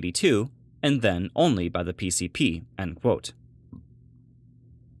 1982, and then only by the PCP, end quote.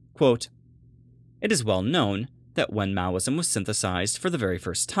 Quote, it is well known that when Maoism was synthesized for the very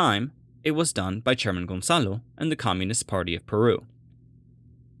first time, it was done by Chairman Gonzalo and the Communist Party of Peru.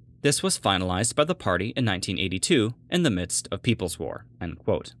 This was finalized by the party in 1982 in the midst of People's War, end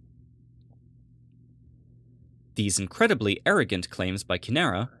quote. These incredibly arrogant claims by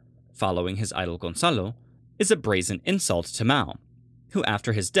Kinera, following his idol Gonzalo, is a brazen insult to Mao, who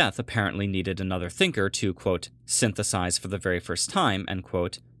after his death apparently needed another thinker to, quote, synthesize for the very first time, end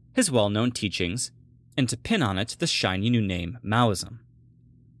quote, his well-known teachings, and to pin on it the shiny new name Maoism.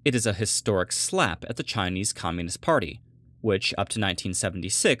 It is a historic slap at the Chinese Communist Party, which up to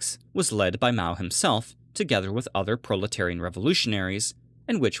 1976 was led by Mao himself, together with other proletarian revolutionaries,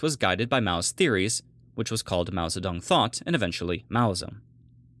 and which was guided by Mao's theories, which was called Mao Zedong thought and eventually Maoism.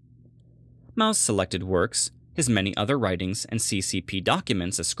 Mao's selected works, his many other writings and CCP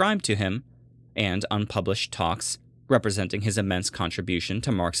documents ascribed to him, and unpublished talks representing his immense contribution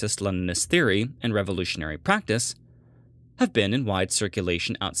to Marxist-Leninist theory and revolutionary practice, have been in wide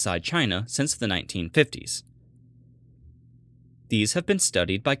circulation outside China since the 1950s. These have been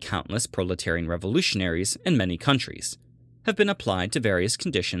studied by countless proletarian revolutionaries in many countries, have been applied to various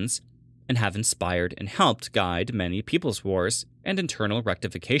conditions, and have inspired and helped guide many people's wars and internal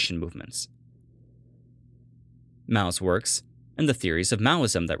rectification movements. Mao's works, and the theories of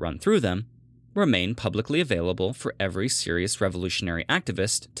Maoism that run through them, remain publicly available for every serious revolutionary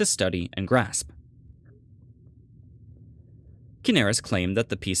activist to study and grasp. Kinera's claim that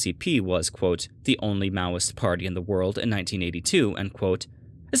the PCP was, quote, the only Maoist party in the world in 1982, end quote,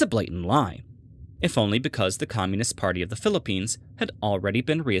 is a blatant lie, if only because the Communist Party of the Philippines had already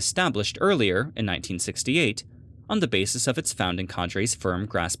been re-established earlier in 1968 on the basis of its founding cadre's firm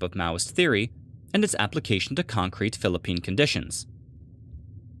grasp of Maoist theory and its application to concrete Philippine conditions.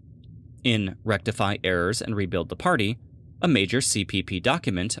 In Rectify Errors and Rebuild the Party, a major CPP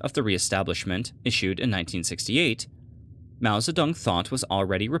document of the re-establishment issued in 1968, Mao Zedong thought was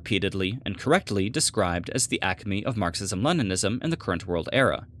already repeatedly and correctly described as the acme of Marxism-Leninism in the current world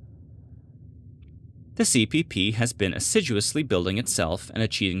era. The CPP has been assiduously building itself and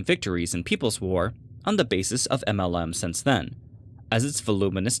achieving victories in People's War on the basis of MLM since then, as its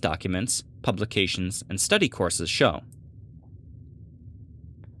voluminous documents, publications, and study courses show.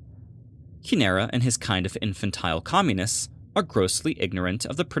 Kinera and his kind of infantile communists are grossly ignorant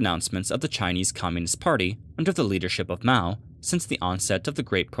of the pronouncements of the Chinese Communist Party under the leadership of Mao since the onset of the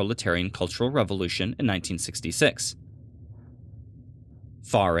Great Proletarian Cultural Revolution in 1966.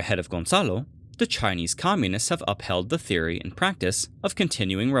 Far ahead of Gonzalo, the Chinese Communists have upheld the theory and practice of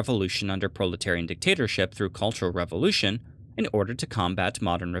continuing revolution under proletarian dictatorship through cultural revolution in order to combat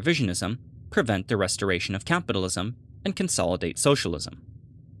modern revisionism, prevent the restoration of capitalism, and consolidate socialism.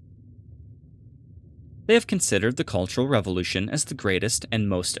 They have considered the Cultural Revolution as the greatest and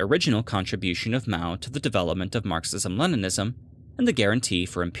most original contribution of Mao to the development of Marxism-Leninism and the guarantee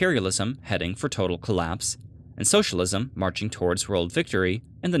for imperialism heading for total collapse, and socialism marching towards world victory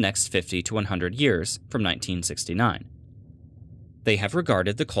in the next 50 to 100 years from 1969. They have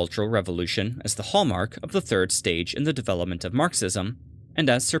regarded the Cultural Revolution as the hallmark of the third stage in the development of Marxism and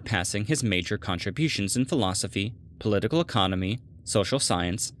as surpassing his major contributions in philosophy, political economy, social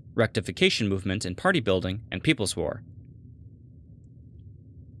science, rectification movement in party building, and people's war.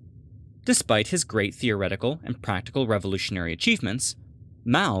 Despite his great theoretical and practical revolutionary achievements,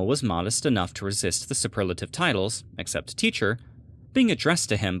 Mao was modest enough to resist the superlative titles, except teacher, being addressed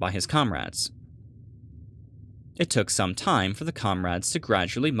to him by his comrades. It took some time for the comrades to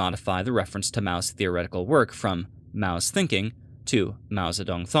gradually modify the reference to Mao's theoretical work from Mao's thinking to Mao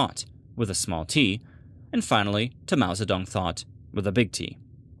Zedong thought, with a small t, and finally to Mao Zedong thought, with a big T.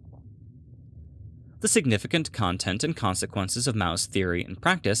 The significant content and consequences of Mao's theory and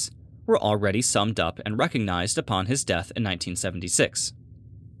practice were already summed up and recognized upon his death in 1976.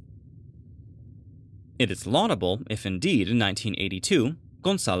 It is laudable if indeed in 1982,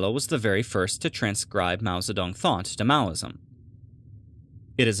 Gonzalo was the very first to transcribe Mao Zedong thought to Maoism.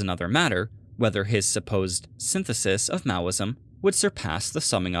 It is another matter whether his supposed synthesis of Maoism would surpass the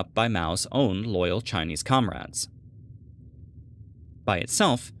summing up by Mao's own loyal Chinese comrades. By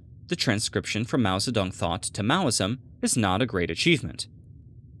itself, the transcription from Mao Zedong thought to Maoism is not a great achievement.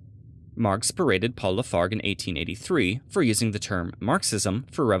 Marx berated Paul Lafargue in 1883 for using the term Marxism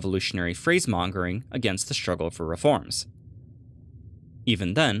for revolutionary phrasemongering against the struggle for reforms.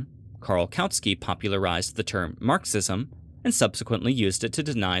 Even then, Karl Kautsky popularized the term Marxism and subsequently used it to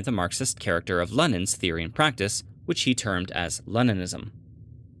deny the Marxist character of Lenin's theory and practice, which he termed as Leninism.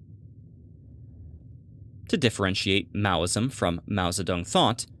 To differentiate Maoism from Mao Zedong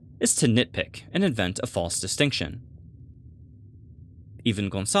thought is to nitpick and invent a false distinction. Even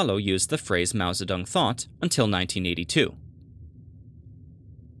Gonzalo used the phrase Mao Zedong thought until 1982.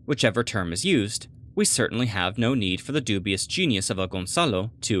 Whichever term is used, we certainly have no need for the dubious genius of a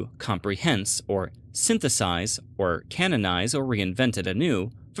Gonzalo to comprehend or synthesize or canonize or reinvent it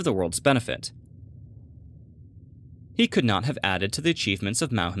anew for the world's benefit. He could not have added to the achievements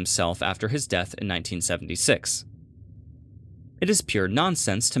of Mao himself after his death in 1976. It is pure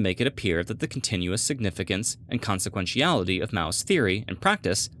nonsense to make it appear that the continuous significance and consequentiality of Mao's theory and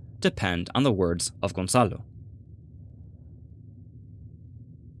practice depend on the words of Gonzalo.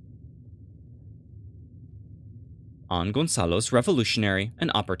 On Gonzalo's revolutionary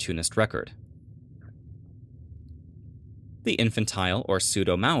and opportunist record. The infantile or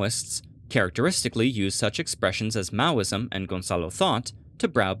pseudo-Maoists characteristically use such expressions as Maoism and Gonzalo thought to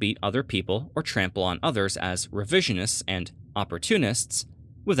browbeat other people or trample on others as revisionists and opportunists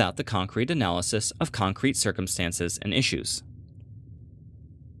without the concrete analysis of concrete circumstances and issues.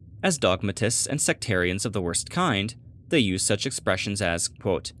 As dogmatists and sectarians of the worst kind, they use such expressions as,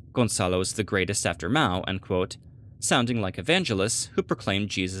 quote, Gonzalo is the greatest after Mao, end quote, sounding like evangelists who proclaim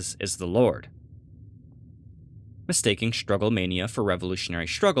Jesus is the Lord. Mistaking struggle mania for revolutionary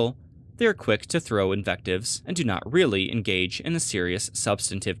struggle, they are quick to throw invectives and do not really engage in a serious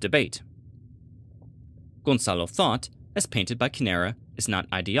substantive debate. Gonzalo thought, as painted by Kinera, is not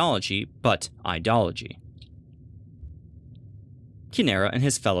ideology, but ideology. Kinera and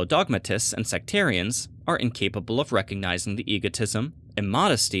his fellow dogmatists and sectarians are incapable of recognizing the egotism,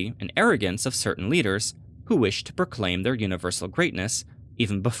 immodesty, and arrogance of certain leaders who wish to proclaim their universal greatness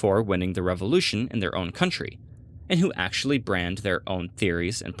even before winning the revolution in their own country, and who actually brand their own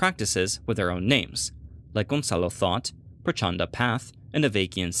theories and practices with their own names, like Gonzalo thought, Prachanda path, and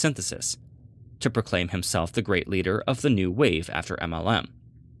Avakian synthesis, to proclaim himself the great leader of the new wave after MLM.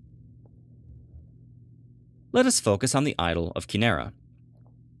 Let us focus on the idol of Kinera.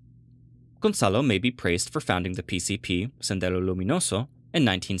 Gonzalo may be praised for founding the PCP, Sendero Luminoso, in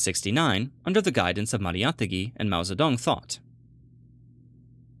 1969 under the guidance of Mariátegui and Mao Zedong thought.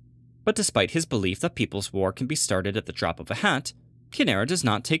 But despite his belief that People's War can be started at the drop of a hat, Kinera does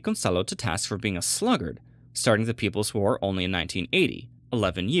not take Gonzalo to task for being a sluggard, starting the People's War only in 1980,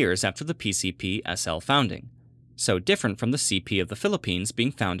 11 years after the PCP-SL founding, so different from the CP of the Philippines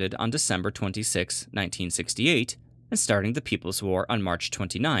being founded on December 26, 1968, and starting the People's War on March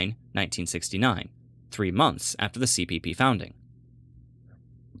 29, 1969, 3 months after the CPP founding.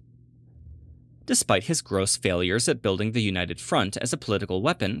 Despite his gross failures at building the United Front as a political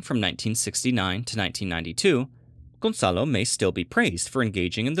weapon from 1969 to 1992, Gonzalo may still be praised for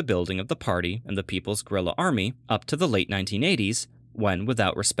engaging in the building of the party and the People's Guerrilla Army up to the late 1980s, when,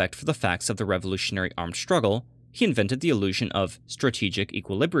 without respect for the facts of the revolutionary armed struggle, he invented the illusion of strategic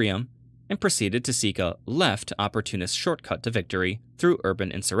equilibrium and proceeded to seek a left opportunist shortcut to victory through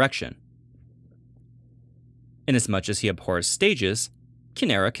urban insurrection. Inasmuch as he abhors stages,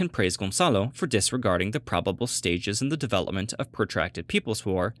 Kinera can praise Gonzalo for disregarding the probable stages in the development of protracted People's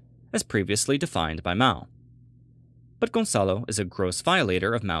War as previously defined by Mao. But Gonzalo is a gross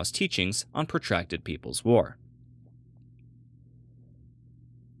violator of Mao's teachings on protracted People's War.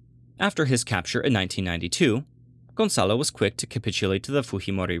 After his capture in 1992, Gonzalo was quick to capitulate to the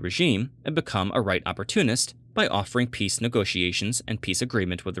Fujimori regime and become a right opportunist by offering peace negotiations and peace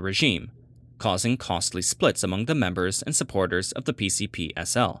agreement with the regime, causing costly splits among the members and supporters of the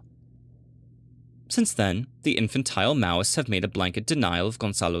PCP-SL. Since then, the infantile Maoists have made a blanket denial of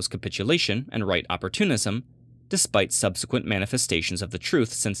Gonzalo's capitulation and right opportunism, despite subsequent manifestations of the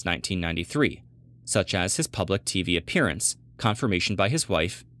truth since 1993, such as his public TV appearance, confirmation by his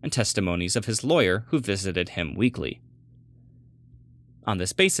wife, and testimonies of his lawyer who visited him weekly. On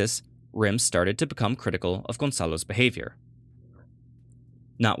this basis, RIM started to become critical of Gonzalo's behavior.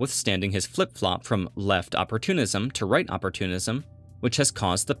 Notwithstanding his flip-flop from left opportunism to right opportunism, which has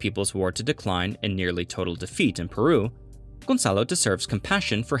caused the People's War to decline and nearly total defeat in Peru, Gonzalo deserves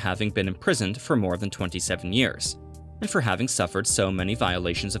compassion for having been imprisoned for more than 27 years, and for having suffered so many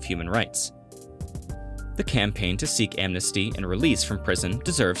violations of human rights. The campaign to seek amnesty and release from prison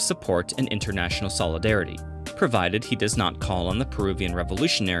deserves support and international solidarity, provided he does not call on the Peruvian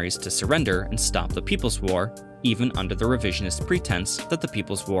revolutionaries to surrender and stop the People's War, even under the revisionist pretense that the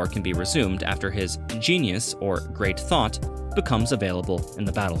People's War can be resumed after his genius or great thought becomes available in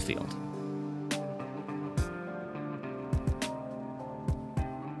the battlefield.